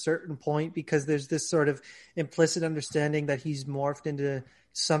past a certain point because there's this sort of implicit understanding that he's morphed into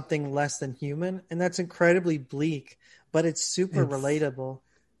something less than human, and that's incredibly bleak, but it's super relatable.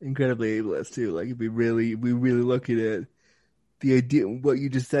 Incredibly ableist too. Like if we really look at it, the idea, what you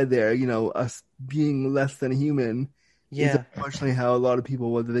just said there, us being less than human, is unfortunately how a lot of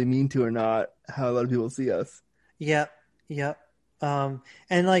people, whether they mean to or not, how a lot of people see us. Yeah. And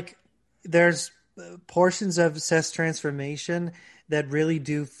like there's portions of Seth's transformation that really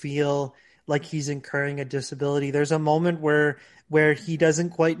do feel like he's incurring a disability. There's a moment where where he doesn't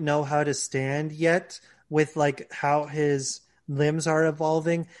quite know how to stand yet with like how his limbs are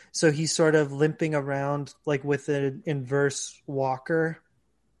evolving. So he's sort of limping around like with an inverse walker.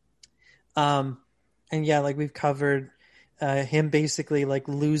 And yeah, like we've covered him basically like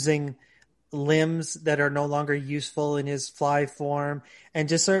losing limbs that are no longer useful in his fly form, and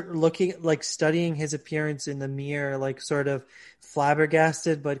just start looking like studying his appearance in the mirror, like sort of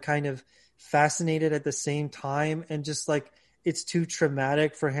flabbergasted but kind of fascinated at the same time, and just like it's too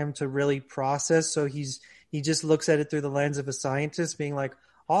traumatic for him to really process, so he just looks at it through the lens of a scientist, being like,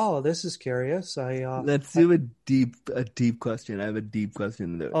 oh, this is curious. Let's do a deep question. I have a deep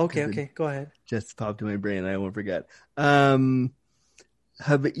question that okay, go ahead. Just popped in my brain and I won't forget.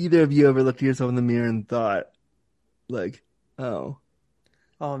 Have either of you ever looked at yourself in the mirror and thought, like, oh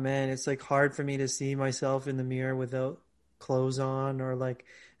man, it's like hard for me to see myself in the mirror without clothes on, or like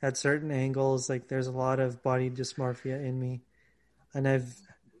at certain angles. Like there's a lot of body dysmorphia in me, and I've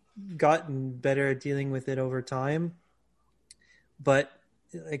gotten better at dealing with it over time. But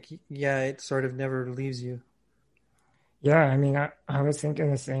like, yeah, it sort of never leaves you. Yeah, I mean, I was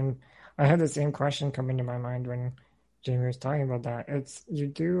thinking the same. I had the same question come into my mind when Jamie was talking about that. It's you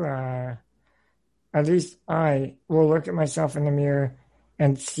do. At least I will look at myself in the mirror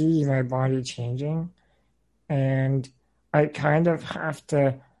and see my body changing, and I kind of have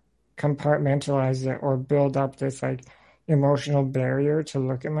to compartmentalize it or build up this like emotional barrier to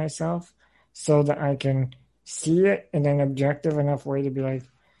look at myself so that I can see it in an objective enough way to be like,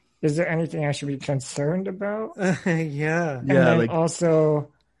 is there anything I should be concerned about? Yeah. And then like,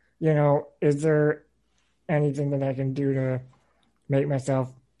 also, is there anything that I can do to make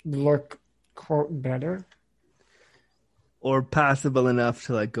myself look, quote, better? Or passable enough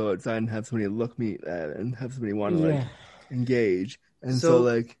to like go outside and have somebody look me at and have somebody want to like engage. And so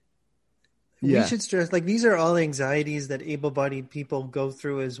like, yeah. We should stress, like, these are all anxieties that able-bodied people go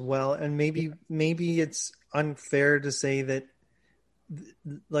through as well. And maybe it's unfair to say that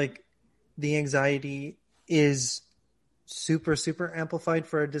like the anxiety is super, super amplified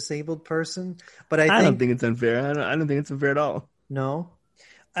for a disabled person. But I don't think it's unfair. I don't think it's unfair at all. No.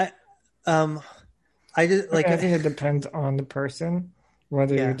 I just like, I think it depends on the person,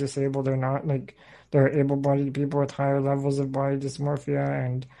 whether you're disabled or not. Like there are able-bodied people with higher levels of body dysmorphia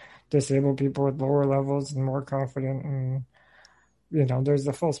and disabled people with lower levels and more confident, and there's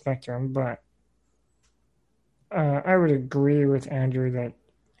the full spectrum. But I would agree with Andrew that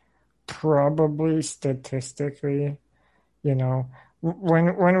probably statistically, when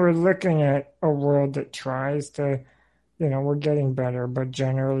we're looking at a world that tries to, we're getting better, but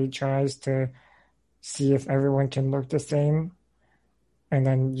generally tries to see if everyone can look the same, and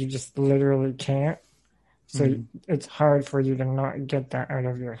then you just literally can't. So it's hard for you to not get that out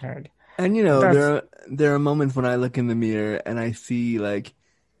of your head. And there are moments when I look in the mirror and I see like,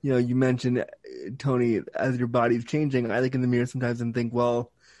 you mentioned, Tony, as your body's changing, I look in the mirror sometimes and think,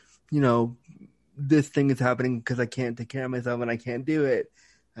 well, this thing is happening because I can't take care of myself and I can't do it,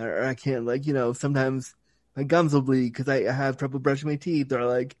 or I can't sometimes my gums will bleed because I have trouble brushing my teeth, or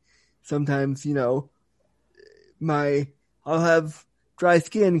like sometimes I'll have dry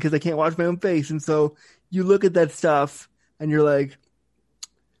skin because I can't wash my own face, and so you look at that stuff and you're like,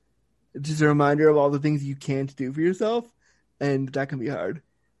 it's just a reminder of all the things you can't do for yourself, and that can be hard.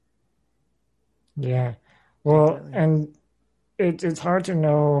 Yeah. Well, and it's hard to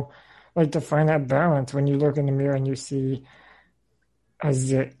know, like, to find that balance when you look in the mirror and you see a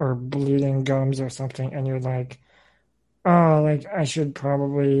zit or bleeding gums or something, and you're like, oh, like, I should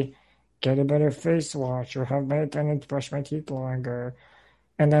probably get a better face wash or have my attendants brush my teeth longer.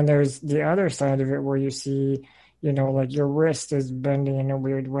 And then there's the other side of it where you see, like your wrist is bending in a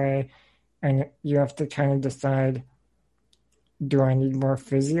weird way, and you have to kind of decide, do I need more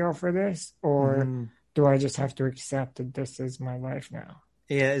physio for this, or do I just have to accept that this is my life now?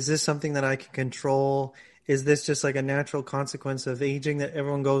 Yeah, is this something that I can control? Is this just like a natural consequence of aging that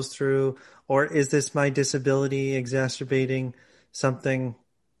everyone goes through? Or is this my disability exacerbating something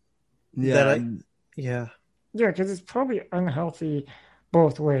that Yeah, because it's probably unhealthy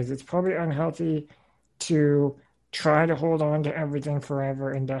both ways. It's probably unhealthy to try to hold on to everything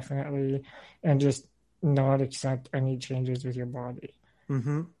forever indefinitely and just not accept any changes with your body.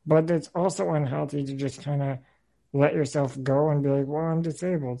 Mm-hmm. But it's also unhealthy to just kind of let yourself go and be like, well, I'm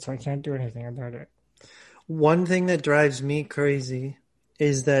disabled, so I can't do anything about it. One thing that drives me crazy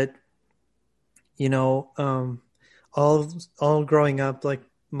is that, all growing up, like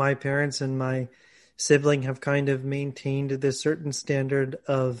my parents and my sibling have kind of maintained this certain standard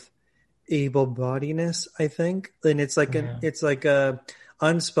of able-bodiness, I think. And it's like it's like a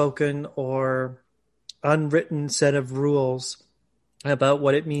unspoken or unwritten set of rules about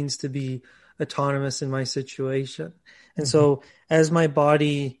what it means to be autonomous in my situation. And so as my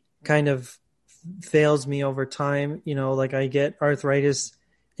body kind of fails me over time, like I get arthritis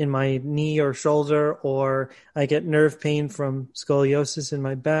in my knee or shoulder, or I get nerve pain from scoliosis in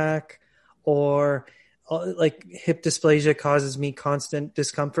my back, or like hip dysplasia causes me constant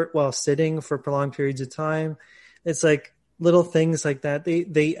discomfort while sitting for prolonged periods of time. It's like little things like that.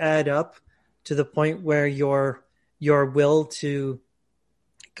 They add up to the point where your will to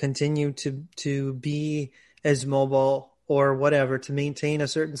continue to be as mobile or whatever, to maintain a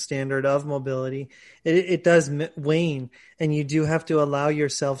certain standard of mobility, it does wane, and you do have to allow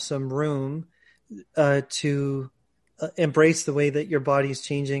yourself some room to embrace the way that your body is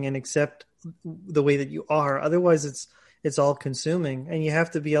changing and accept the way that you are. Otherwise, it's all consuming, and you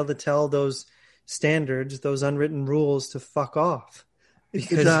have to be able to tell those standards, those unwritten rules, to fuck off.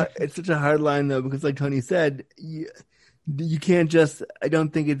 Because it's such a hard line though, because like Tony said, you can't just. I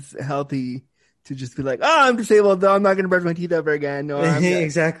don't think it's healthy to just be like, oh, I'm disabled, though I'm not going to brush my teeth ever again. No,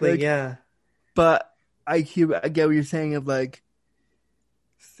 exactly, like, yeah. But I get what you're saying of like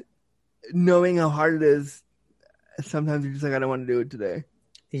knowing how hard it is. Sometimes you're just like, I don't want to do it today.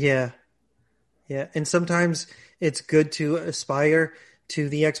 Yeah. And sometimes it's good to aspire to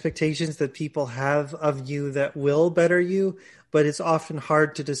the expectations that people have of you that will better you, but it's often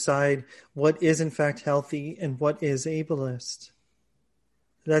hard to decide what is in fact healthy and what is ableist.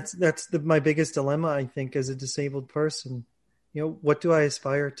 That's my biggest dilemma, I think, as a disabled person. What do I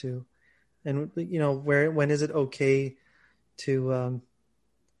aspire to? And, when is it okay to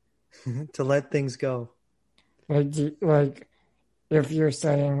to let things go? Like if you're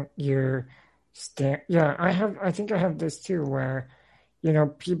saying you're I think I have this too, where,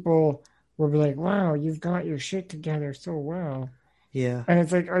 people will be like, wow, you've got your shit together so well. Yeah. And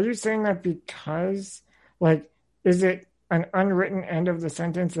it's like, are you saying that because, like, is it an unwritten end of the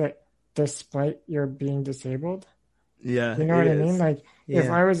sentence that despite your being disabled? Yeah. You know what I mean? Like, Yeah. if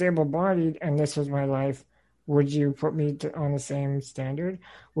I was able-bodied and this was my life, would you put me on the same standard?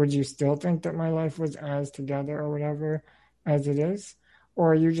 Would you still think that my life was as together or whatever as it is?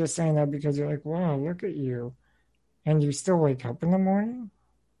 Or are you just saying that because you're like, wow, look at you, and you still wake up in the morning?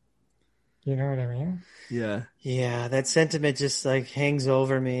 You know what I mean? Yeah. Yeah, that sentiment just like hangs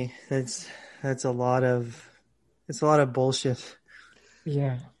over me. That's a lot of bullshit.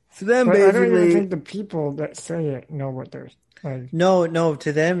 Yeah. So then But basically, I don't even think the people that say it know what they're like. No,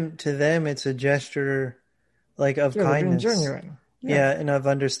 to them it's a gesture like of kindness. Being genuine. Yeah, and of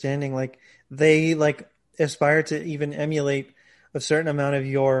understanding. Like they like aspire to even emulate a certain amount of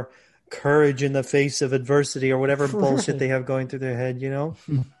your courage in the face of adversity or whatever bullshit they have going through their head, You're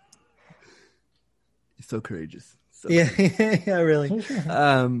so courageous. Yeah, really.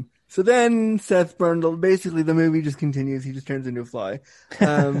 So then Seth Brundle, basically the movie just continues. He just turns into a fly.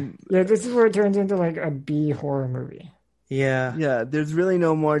 Yeah, this is where it turns into like a B horror movie. Yeah. Yeah, there's really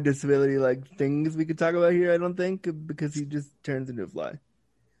no more disability like things we could talk about here, I don't think, because he just turns into a fly.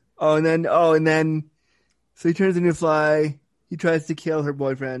 And then so he turns into a fly. He tries to kill her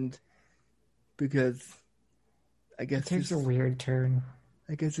boyfriend because I guess it takes a weird turn.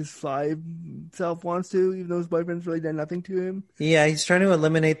 I guess his fly self wants to, even though his boyfriend's really done nothing to him. Yeah, he's trying to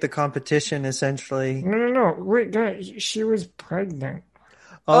eliminate the competition, essentially. No. Wait, guys, she was pregnant.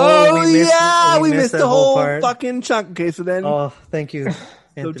 We missed the whole fucking chunk. Okay, so then. Oh, thank you,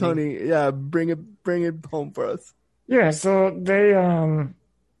 Anthony. So Tony, bring it home for us. Yeah, so they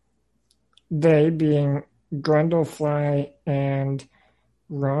being Grundlefly and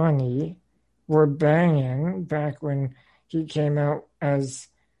Ronnie were banging back when he came out as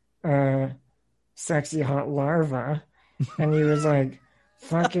a sexy hot larva, and he was like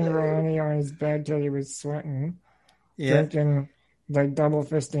fucking Ronnie on his bed till he was sweating, drinking like double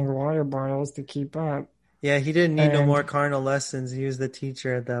fisting water bottles to keep up. Yeah, he didn't need no more carnal lessons. He was the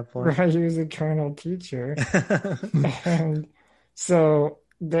teacher at that point. Right, he was a carnal teacher. And so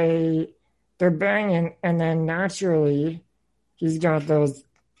they're banging, and then naturally he's got those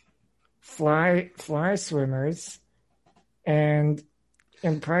fly swimmers and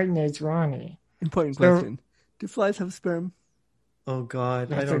impregnates Ronnie. Important question. Do flies have sperm? Oh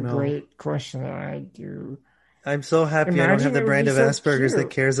God, I don't know. That's a great question that I do. I'm so happy I don't have the brand of Asperger's that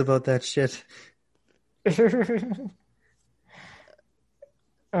cares about that shit. It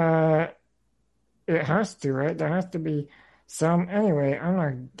has to, right? There has to be some. Anyway, I'm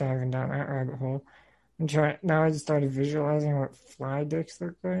not diving down that rabbit hole. Now I just started visualizing what fly dicks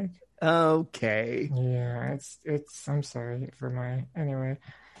look like. Okay. Yeah, it's. I'm sorry for my. Anyway,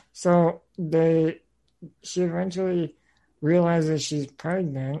 so she eventually realizes she's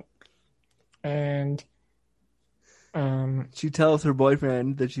pregnant, and She tells her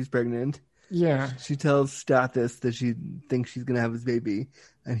boyfriend that she's pregnant. Yeah. She tells Stathis that she thinks she's gonna have his baby,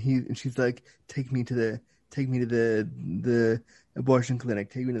 and she's like, take me to the abortion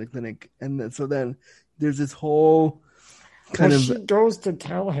clinic. Take me to the clinic. And so then there's this whole kind of. She goes to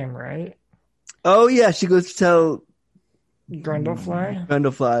tell him, right? Oh yeah, she goes to tell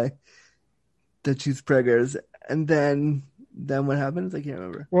Grendelfly that she's preggers, and then what happens? I can't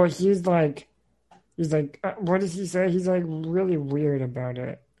remember. Well, he's like, what does he say? He's like really weird about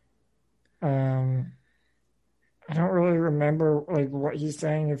it. I don't really remember like what he's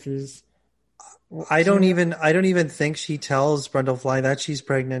saying. If he's, I don't even think she tells Brundlefly that she's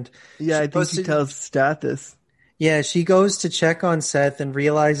pregnant. Yeah, I think she tells Stathis. Yeah, she goes to check on Seth and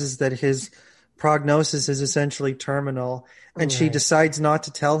realizes that his prognosis is essentially terminal, and she decides not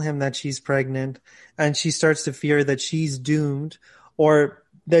to tell him that she's pregnant, and she starts to fear that she's doomed, or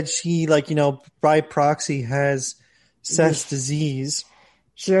that she, like, by proxy has Seth's disease.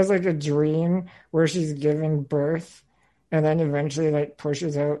 She has like a dream where she's giving birth and then eventually like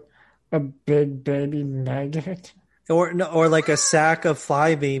pushes out a big baby maggot. Or like a sack of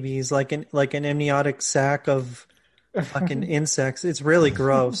fly babies, like an amniotic sack of fucking insects. It's really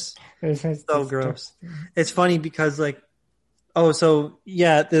gross. It's so gross. It's funny because the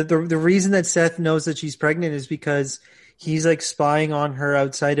reason that Seth knows that she's pregnant is because he's like spying on her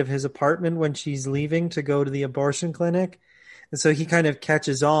outside of his apartment when she's leaving to go to the abortion clinic. And so he kind of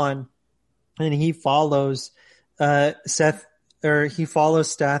catches on, and he follows Stathis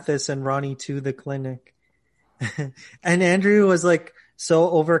and Ronnie to the clinic. And Andrew was like so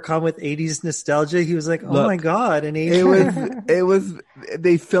overcome with 80s nostalgia. He was like, "Oh my god!" And it was.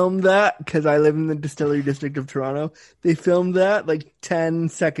 They filmed that because I live in the Distillery District of Toronto. They filmed that like 10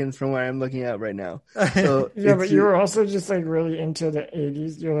 seconds from where I'm looking at right now. So yeah, but you were also just like really into the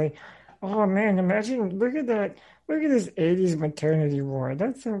 80s. You're like, "Oh man, imagine! Look at that! Look at this 80s maternity ward.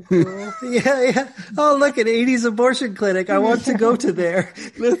 That's so cool." Yeah. Oh, look, an 80s abortion clinic. I want to go to there.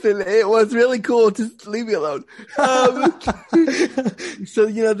 Listen, it was really cool. Just leave me alone. So,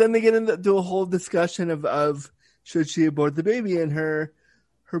 then they get into a whole discussion of should she abort the baby, and her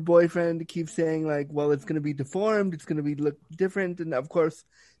boyfriend keeps saying like, well, it's going to be deformed. It's going to look different. And of course,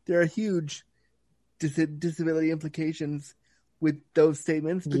 there are huge disability implications with those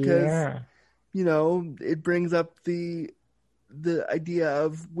statements because, it brings up the idea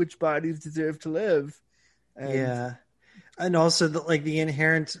of which bodies deserve to live. And also the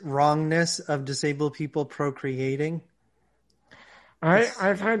inherent wrongness of disabled people procreating.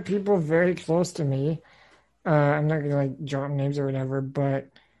 I've had people very close to me. I'm not gonna like drop names or whatever, but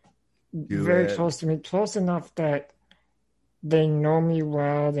very close to me, close enough that they know me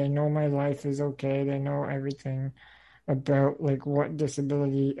well. They know my life is okay. They know everything about like what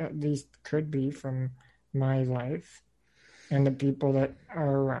disability at least could be from my life, and the people that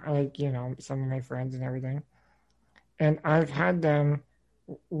are like some of my friends and everything. And I've had them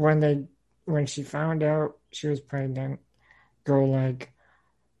when she found out she was pregnant, go like,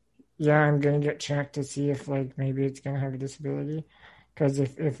 yeah, I'm gonna get checked to see if like maybe it's gonna have a disability, because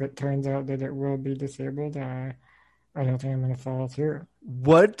if it turns out that it will be disabled, I don't think I'm gonna follow through.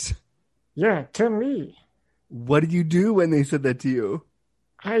 What? Yeah, to me. What did you do when they said that to you?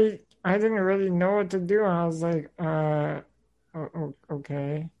 I didn't really know what to do. I was like,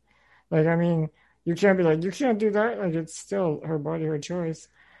 okay. Like, I mean, you can't be like, you can't do that. Like, it's still her body, her choice.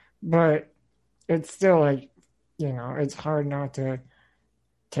 But it's still like, it's hard not to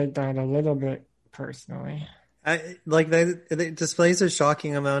take that a little bit personally. It displays a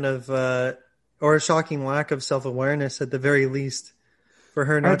shocking amount of, or a shocking lack of self-awareness at the very least, for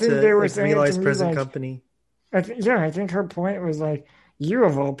her not to realize present company. I think her point was like, you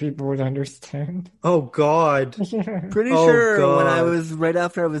of all people would understand. Oh God! Yeah. Pretty sure when I was right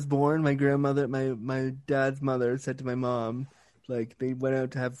after I was born, my grandmother, my dad's mother, said to my mom, like they went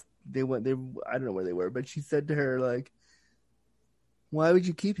out to have I don't know where they were, but she said to her like, "Why would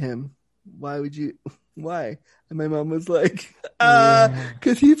you keep him? Why? And my mom was like,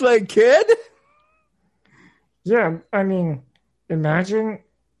 "'Cause he's my kid." Yeah, I mean, imagine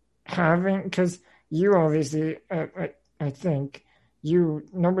because you obviously, I think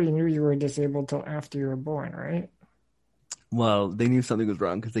nobody knew you were disabled till after you were born, right? Well, they knew something was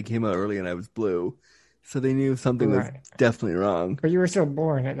wrong because they came out early and I was blue, so they knew something was definitely wrong. But you were still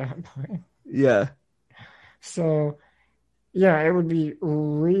born at that point. Yeah. So, yeah, it would be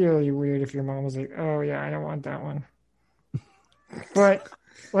really weird if your mom was like, "Oh yeah, I don't want that one." But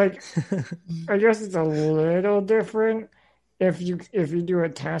like, I guess it's a little different if you do a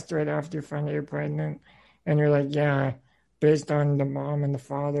test right after you find out you're pregnant, and you're like, yeah, based on the mom and the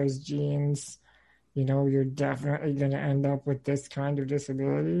father's genes, you're definitely going to end up with this kind of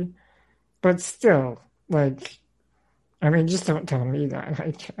disability. But still, like, I mean, just don't tell me that,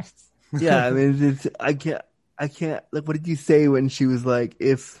 I guess. Yeah, I mean, I can't. Like, what did you say when she was like,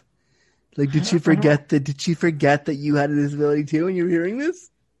 if, like, did she forget that you had a disability too when you were hearing this?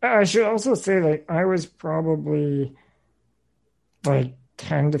 I should also say, like, I was probably like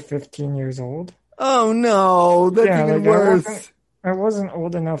 10 to 15 years old. Oh no, that's even worse. I wasn't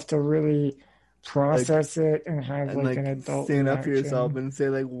old enough to really process it and have like an adult stand up reaction. for yourself and say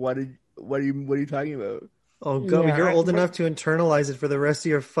like, what are you talking about? Oh god, Yeah, you're old enough to internalize it for the rest of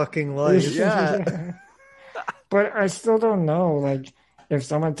your fucking life. Yeah. But I still don't know, like, if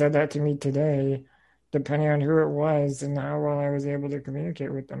someone said that to me today, depending on who it was and how well I was able to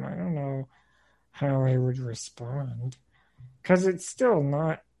communicate with them, I don't know how I would respond. Because it's still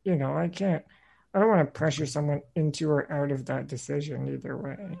not, I don't want to pressure someone into or out of that decision either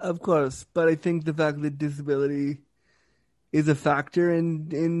way. Of course, but I think the fact that disability is a factor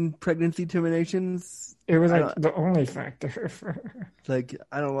in pregnancy terminations. It was like the only factor for. Like,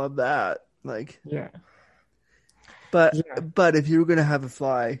 I don't love that. Like, yeah. But if you were gonna have a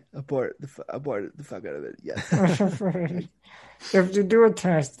fly, abort the fuck out of it. Yes. Right. If you do a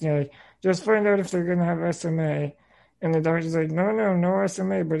test, just find out if they're gonna have SMA, and the doctor's like, no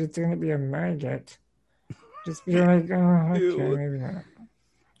SMA, but it's gonna be a maggot. Just be like, oh, okay, maybe not.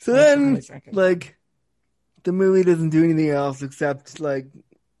 So then, like, the movie doesn't do anything else except like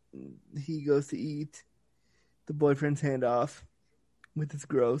he goes to eat the boyfriend's hand off with his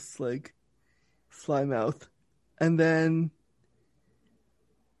gross like fly mouth. And then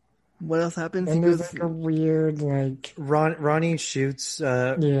what else happens? And there's like a weird like Ronnie shoots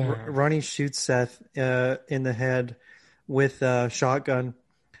Seth in the head with a shotgun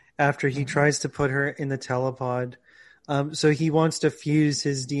after he tries to put her in the telepod. So he wants to fuse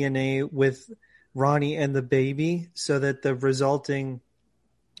his DNA with Ronnie and the baby so that the resulting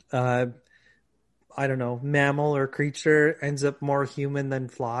mammal or creature ends up more human than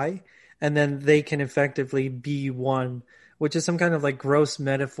fly. And then they can effectively be one, which is some kind of like gross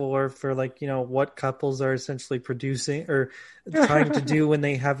metaphor for like, what couples are essentially producing or trying to do when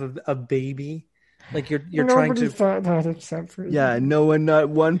they have a baby. Like you're trying to. Nobody thought that except for you. Yeah, not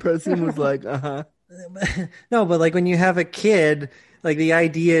one person was like, No, but like when you have a kid, like the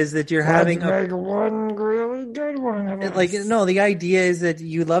idea is that you're having one really good one. The idea is that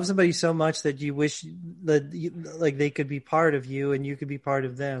you love somebody so much that you wish that they could be part of you and you could be part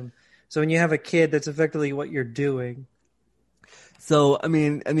of them. So when you have a kid, that's effectively what you're doing. So, I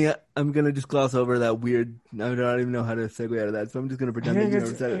mean, I'm going to just gloss over that weird, I don't even know how to segue out of that, so I'm just going to pretend that you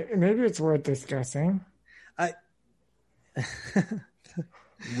never said it. Maybe it's worth discussing.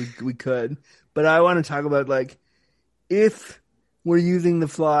 We could. But I want to talk about, like, if we're using the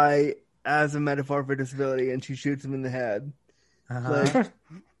fly as a metaphor for disability and she shoots him in the head, like,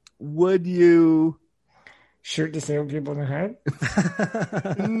 would you... shoot disabled people in the head?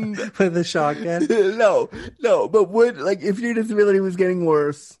 With a shotgun? No. But would, like, if your disability was getting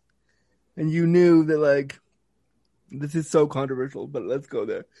worse and you knew that, like, this is so controversial, but let's go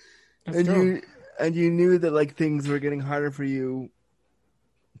there. You knew that, like, things were getting harder for you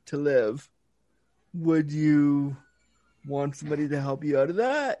to live, would you want somebody to help you out of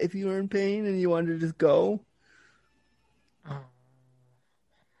that if you were in pain and you wanted to just go?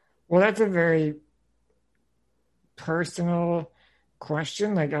 Well, that's a very personal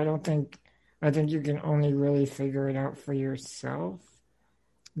question. Like, I think you can only really figure it out for yourself.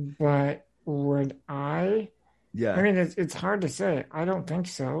 But would I? Yeah. I mean, it's hard to say. I don't think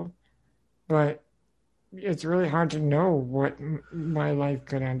so. But it's really hard to know what my life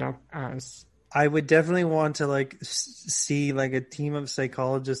could end up as. I would definitely want to like see like a team of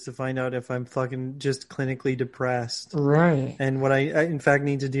psychologists to find out if I'm fucking just clinically depressed. Right. And what I in fact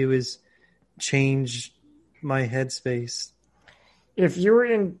need to do is change my headspace. If you were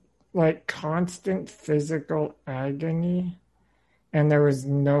in like constant physical agony and there was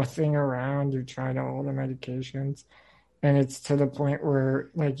nothing around, you tried all the medications and it's to the point where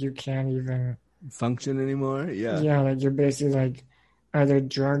like you can't even function anymore. Yeah, like you're basically like either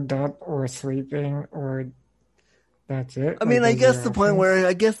drugged up or sleeping or that's it. I mean, I guess the point where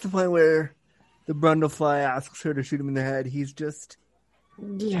the Brundlefly asks her to shoot him in the head, he's just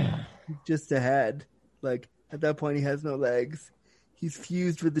a head. Like at that point he has no legs. He's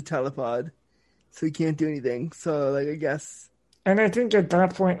fused with the telepod, so he can't do anything. So like I guess. And I think at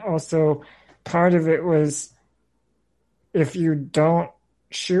that point also part of it was if you don't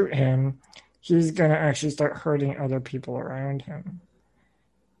shoot him, he's going to actually start hurting other people around him.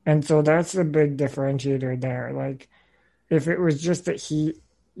 And so that's the big differentiator there. Like, if it was just that he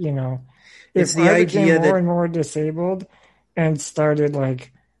you know, It's if the I became idea more that and more disabled and started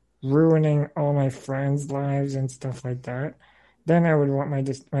like ruining all my friends' lives and stuff like that, then I would want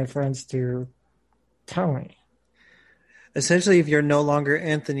my friends to tell me. essentially if you're no longer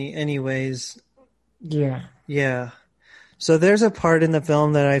Anthony anyways, Yeah. yeah. So there's a part in the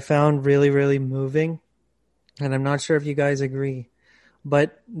film that I found really, really moving, and I'm not sure if you guys agree,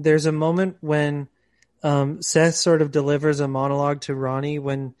 but there's a moment when Seth sort of delivers a monologue to Ronnie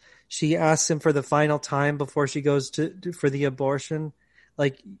when she asks him for the final time before she goes for the abortion,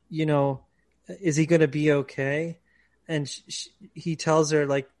 like, you know, is he going to be okay? And he tells her,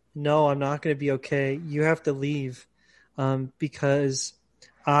 like, no, I'm not going to be okay. You have to leave because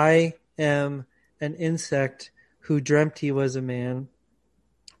I am an insect who dreamt he was a man,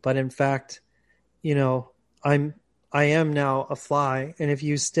 but in fact, you know, I am now a fly, and if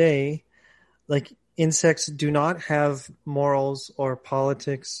you stay, like, insects do not have morals or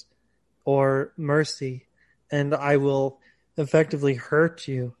politics or mercy, and I will effectively hurt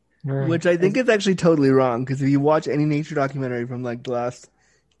you. Right. Which I think is actually totally wrong, because if you watch any nature documentary from like the last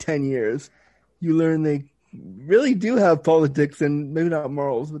 10 years, you learn they really do have politics and maybe not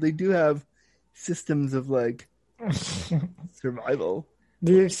morals, but they do have systems of like survival.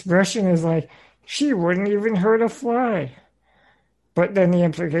 The expression is like, she wouldn't even hurt a fly. But then the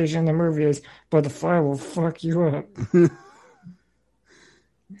implication in the movie is, but the fly will fuck you up.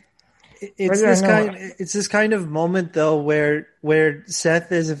 It's this kind of moment though where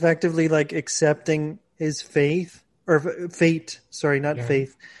Seth is effectively like accepting his fate, sorry, not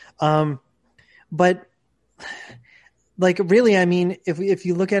faith. But like, really, I mean, if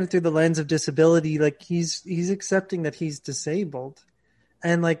you look at it through the lens of disability, like he's accepting that he's disabled,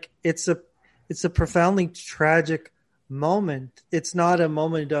 and like it's a profoundly tragic moment. It's not a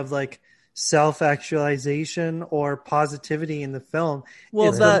moment of like self-actualization or positivity in the film.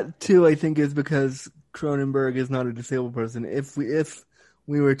 Well, that too, I think, is because Cronenberg is not a disabled person. If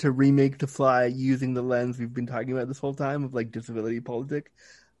we were to remake The Fly using the lens we've been talking about this whole time of like disability politic,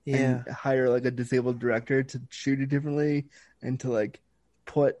 and hire like a disabled director to shoot it differently and to like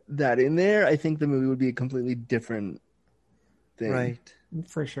put that in there, I think the movie would be a completely different thing. Right.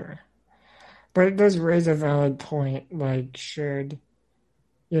 For sure. But it does raise a valid point, like, should,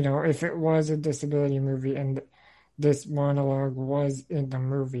 you know, if it was a disability movie and this monologue was in the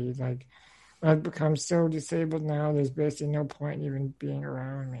movie, like, I've become so disabled now, there's basically no point even being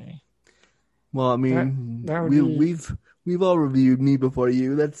around me. Well, I mean, we've all reviewed Me Before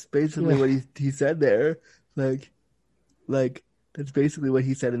You. That's basically what he said there. Like that's basically what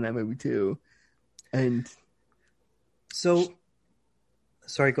he said in that movie too. And so,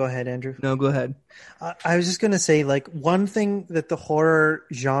 sorry, go ahead, Andrew. No, go ahead. I was just going to say, like, one thing that the horror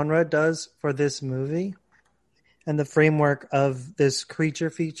genre does for this movie and the framework of this creature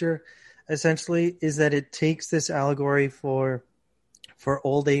feature essentially is that it takes this allegory for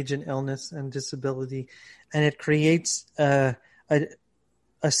old age and illness and disability, and it creates a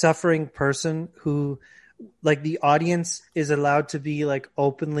suffering person who, like, the audience is allowed to be like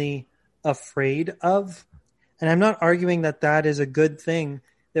openly afraid of. And I'm not arguing that that is a good thing,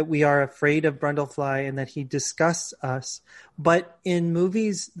 that we are afraid of Brundlefly and that he disgusts us. But in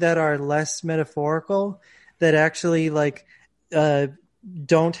movies that are less metaphorical, that actually like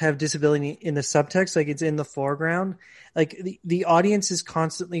don't have disability in the subtext, like it's in the foreground, like the audience is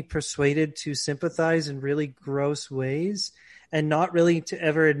constantly persuaded to sympathize in really gross ways and not really to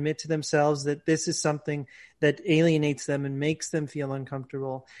ever admit to themselves that this is something that alienates them and makes them feel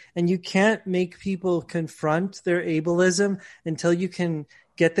uncomfortable. And you can't make people confront their ableism until you can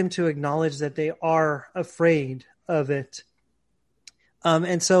get them to acknowledge that they are afraid of it.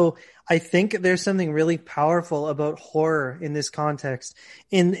 And so I think there's something really powerful about horror in this context,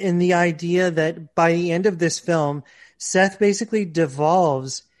 in the idea that by the end of this film, Seth basically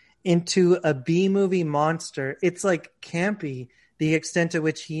devolves into a B-movie monster. It's like campy, the extent to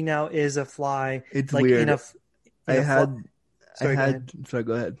which he now is a fly. It's like weird. Sorry,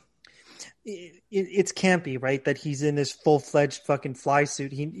 go ahead. It's campy, right? That he's in this full-fledged fucking fly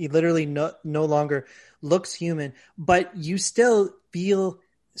suit. He literally no longer looks human, but you still feel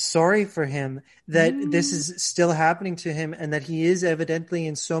sorry for him that this is still happening to him and that he is evidently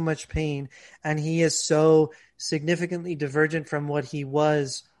in so much pain and he is so significantly divergent from what he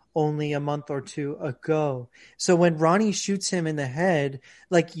was only a month or two ago. So when Ronnie shoots him in the head,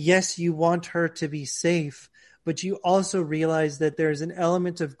 like, yes, you want her to be safe, but you also realize that there's an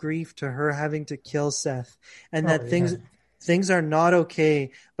element of grief to her having to kill Seth, and that things are not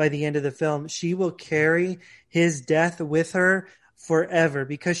okay by the end of the film. She will carry his death with her forever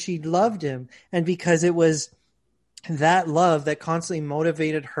because she loved him and because it was that love that constantly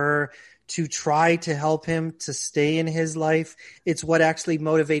motivated her to try to help him to stay in his life. It's what actually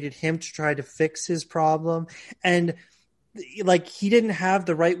motivated him to try to fix his problem. And like, he didn't have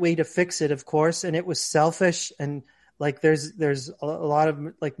the right way to fix it, of course, and it was selfish. And like, there's a lot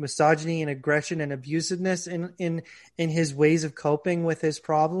of like misogyny and aggression and abusiveness in his ways of coping with his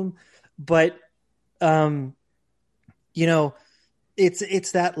problem. But, you know,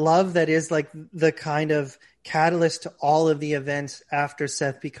 it's that love that is like the kind of catalyst to all of the events after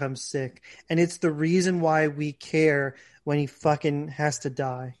Seth becomes sick. And it's the reason why we care when he fucking has to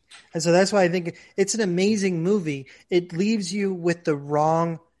die. And so that's why I think it's an amazing movie. It leaves you with the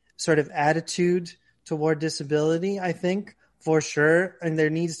wrong sort of attitude toward disability, I think, for sure. And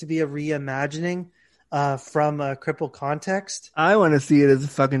there needs to be a reimagining from a crippled context. I want to see it as a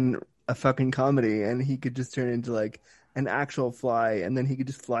fucking comedy, and he could just turn into like an actual fly, and then he could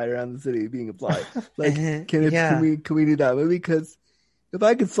just fly around the city being a fly. Like, can we do that movie? Because if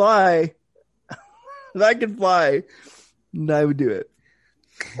I could fly, then I would do it.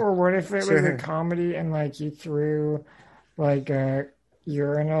 Or what if it was a comedy and like you threw like a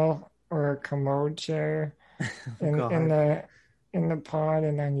urinal or a commode chair in the pod,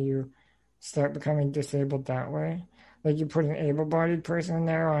 and then you start becoming disabled that way? Like, you put an able-bodied person in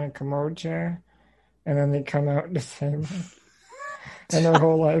there on a commode chair, and then they come out disabled. And their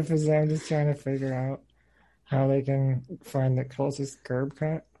whole life is them just trying to figure out how they can find the closest curb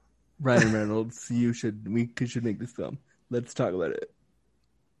cut. Ryan Reynolds, we should make this film. Let's talk about it.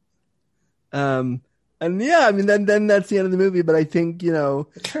 And yeah, I mean, then that's the end of the movie. But I think, you know,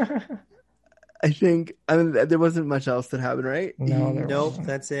 there wasn't much else that happened, right? Nope,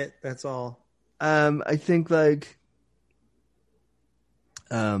 that's it. That's all. I think like,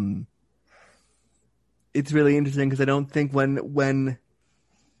 it's really interesting because I don't think when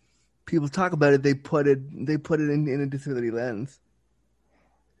people talk about it, they put it in a disability lens.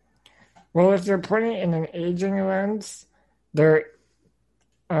 Well, if they're putting it in an aging lens, they're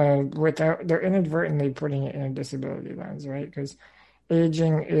inadvertently putting it in a disability lens, right? Because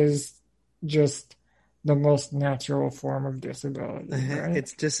aging is just the most natural form of disability, right?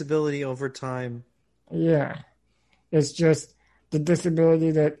 It's disability over time. Yeah. It's just the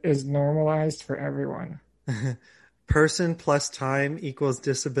disability that is normalized for everyone. Person plus time equals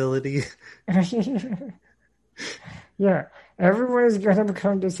disability. Yeah. Everyone is going to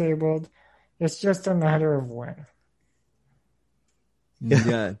become disabled. It's just a matter of when.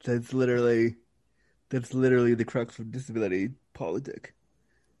 Yeah, that's literally the crux of disability politic.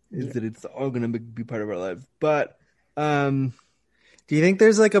 That it's all going to be part of our lives. But do you think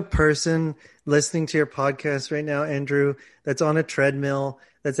there's like a person listening to your podcast right now, Andrew, that's on a treadmill,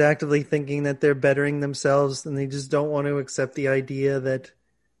 that's actively thinking that they're bettering themselves, and they just don't want to accept the idea that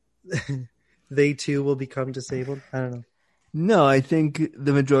they too will become disabled? I don't know. No, I think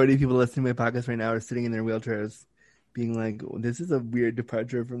the majority of people listening to my podcast right now are sitting in their wheelchairs being like, this is a weird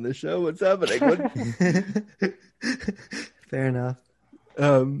departure from the show. What's happening? Fair enough.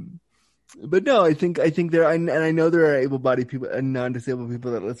 But no, I think there, and I know there are able-bodied people and non-disabled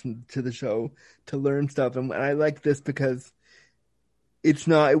people that listen to the show to learn stuff, and I like this because it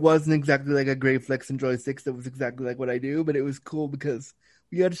wasn't exactly like a Great Flicks and Joy 6 that was exactly like what I do, but it was cool because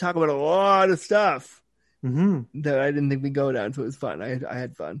we had to talk about a lot of stuff that I didn't think we'd go down, so it was fun. I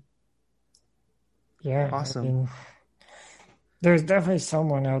had fun. Yeah, awesome. I mean, there's definitely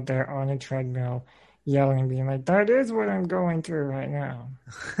someone out there on a treadmill yelling, being like, that is what I'm going through right now.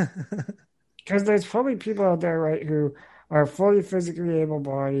 Because there's probably people out there, right, who are fully physically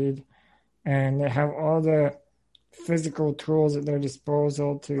able-bodied, and they have all the physical tools at their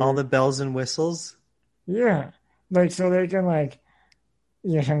disposal to... all the bells and whistles? Yeah. Like, so they can, like,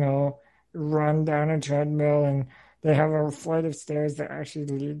 you know, run down a treadmill, and they have a flight of stairs that actually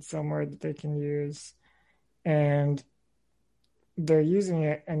lead somewhere that they can use. And they're using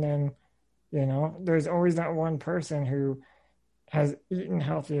it, and then, you know, there's always that one person who has eaten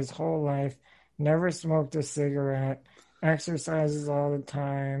healthy his whole life, never smoked a cigarette, exercises all the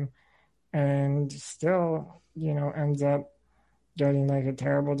time, and still, you know, ends up getting like a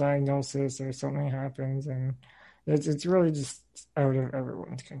terrible diagnosis or something happens, and it's really just out of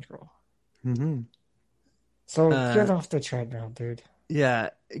everyone's control. So get off the treadmill, dude. Yeah,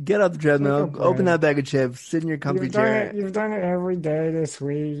 get off the treadmill, open that bag of chips, sit in your comfy chair. You've done it every day this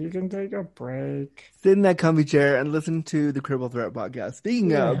week. You can take a break. Sit in that comfy chair and listen to the Cripple Threat podcast.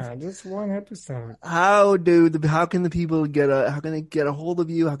 Speaking of, just one episode. How can the people get a hold of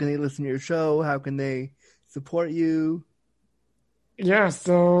you? How can they listen to your show? How can they support you? Yeah,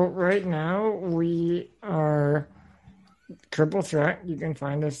 so right now we are Cripple Threat. You can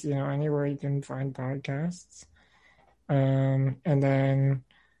find us, you know, anywhere you can find podcasts. And then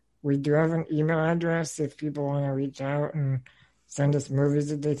we do have an email address if people want to reach out and send us movies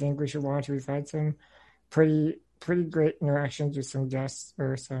that they think we should watch. We've had some pretty great interactions with some guests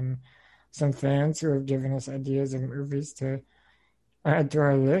or some fans who have given us ideas of movies to add to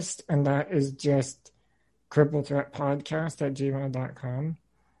our list, and that is just cripplethreatpodcast@gmail.com.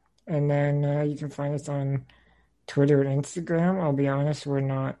 And then you can find us on Twitter and Instagram. I'll be honest, we're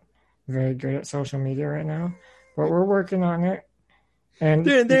not very good at social media right now, but we're working on it. And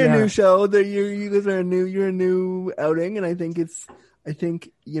they're a new show. You guys are you're a new outing, and I think it's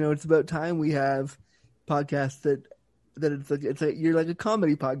about time we have podcasts that it's like you're like a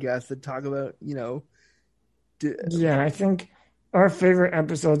comedy podcast that talk about I think our favorite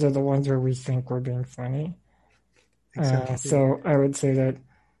episodes are the ones where we think we're being funny. Exactly. So I would say that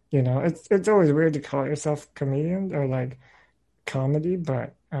it's always weird to call yourself comedian or like comedy,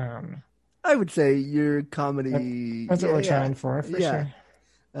 but I would say you're comedy. That's what we're trying for sure.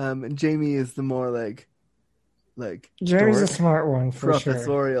 And Jamie is the more like Jamie's a smart one for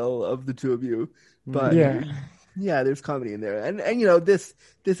professorial of the two of you, but yeah, there's comedy in there, and this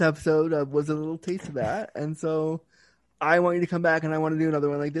episode was a little taste of that, and so I want you to come back, and I want to do another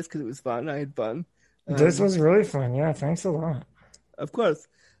one like this because it was fun. I had fun. This was really fun. Yeah, thanks a lot. Of course.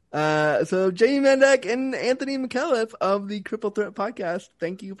 So Jamie Mandek and Anthony McAuliffe of the Cripple Threat Podcast,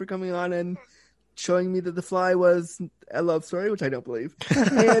 thank you for coming on and showing me that The Fly was a love story, which I don't believe,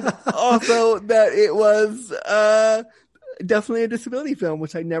 and also that it was definitely a disability film,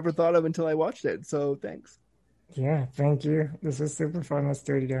 which I never thought of until I watched it. So thanks. Yeah, thank you. This was super fun. Let's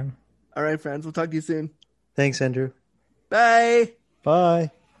do it again. All right, friends. We'll talk to you soon. Thanks, Andrew. Bye.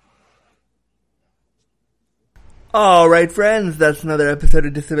 Bye. All right, friends. That's another episode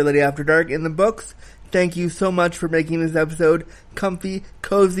of Disability After Dark in the books. Thank you so much for making this episode comfy,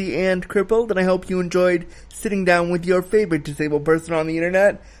 cozy, and crippled, and I hope you enjoyed sitting down with your favorite disabled person on the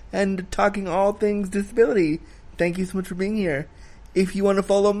internet and talking all things disability. Thank you so much for being here. If you want to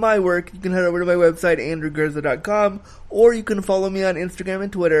follow my work, you can head over to my website, andrewgurza.com, or you can follow me on Instagram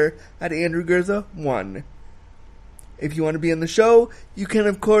and Twitter at andrewgurza1. If you want to be on the show, you can,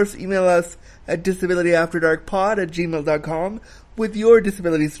 of course, email us at disabilityafterdarkpod@gmail.com with your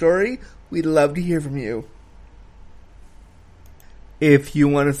disability story. We'd love to hear from you. If you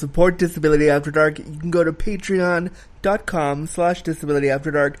want to support Disability After Dark, you can go to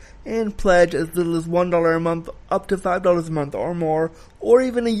patreon.com/disabilityafterdark and pledge as little as $1 a month up to $5 a month or more, or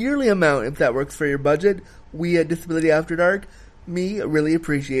even a yearly amount if that works for your budget. We at Disability After Dark, really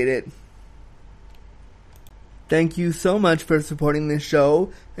appreciate it. Thank you so much for supporting this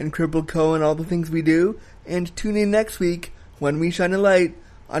show and Crippled Co. and all the things we do, and tune in next week when we shine a light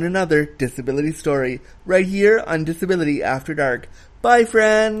on another disability story, right here on Disability After Dark. Bye,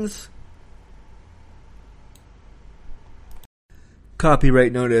 friends!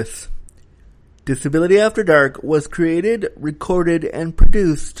 Copyright notice. Disability After Dark was created, recorded, and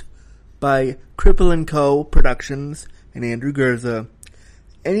produced by Cripple & Co. Productions and Andrew Gurza.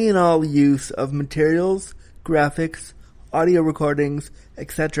 Any and all use of materials, graphics, audio recordings,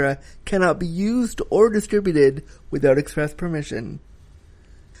 etc. cannot be used or distributed without express permission.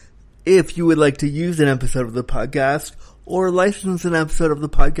 If you would like to use an episode of the podcast or license an episode of the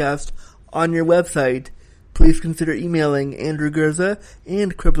podcast on your website, please consider emailing Andrew Gurza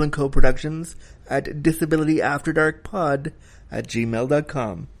and Cripple & Co. Productions at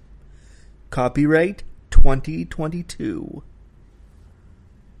disabilityafterdarkpod@gmail.com. Copyright 2022.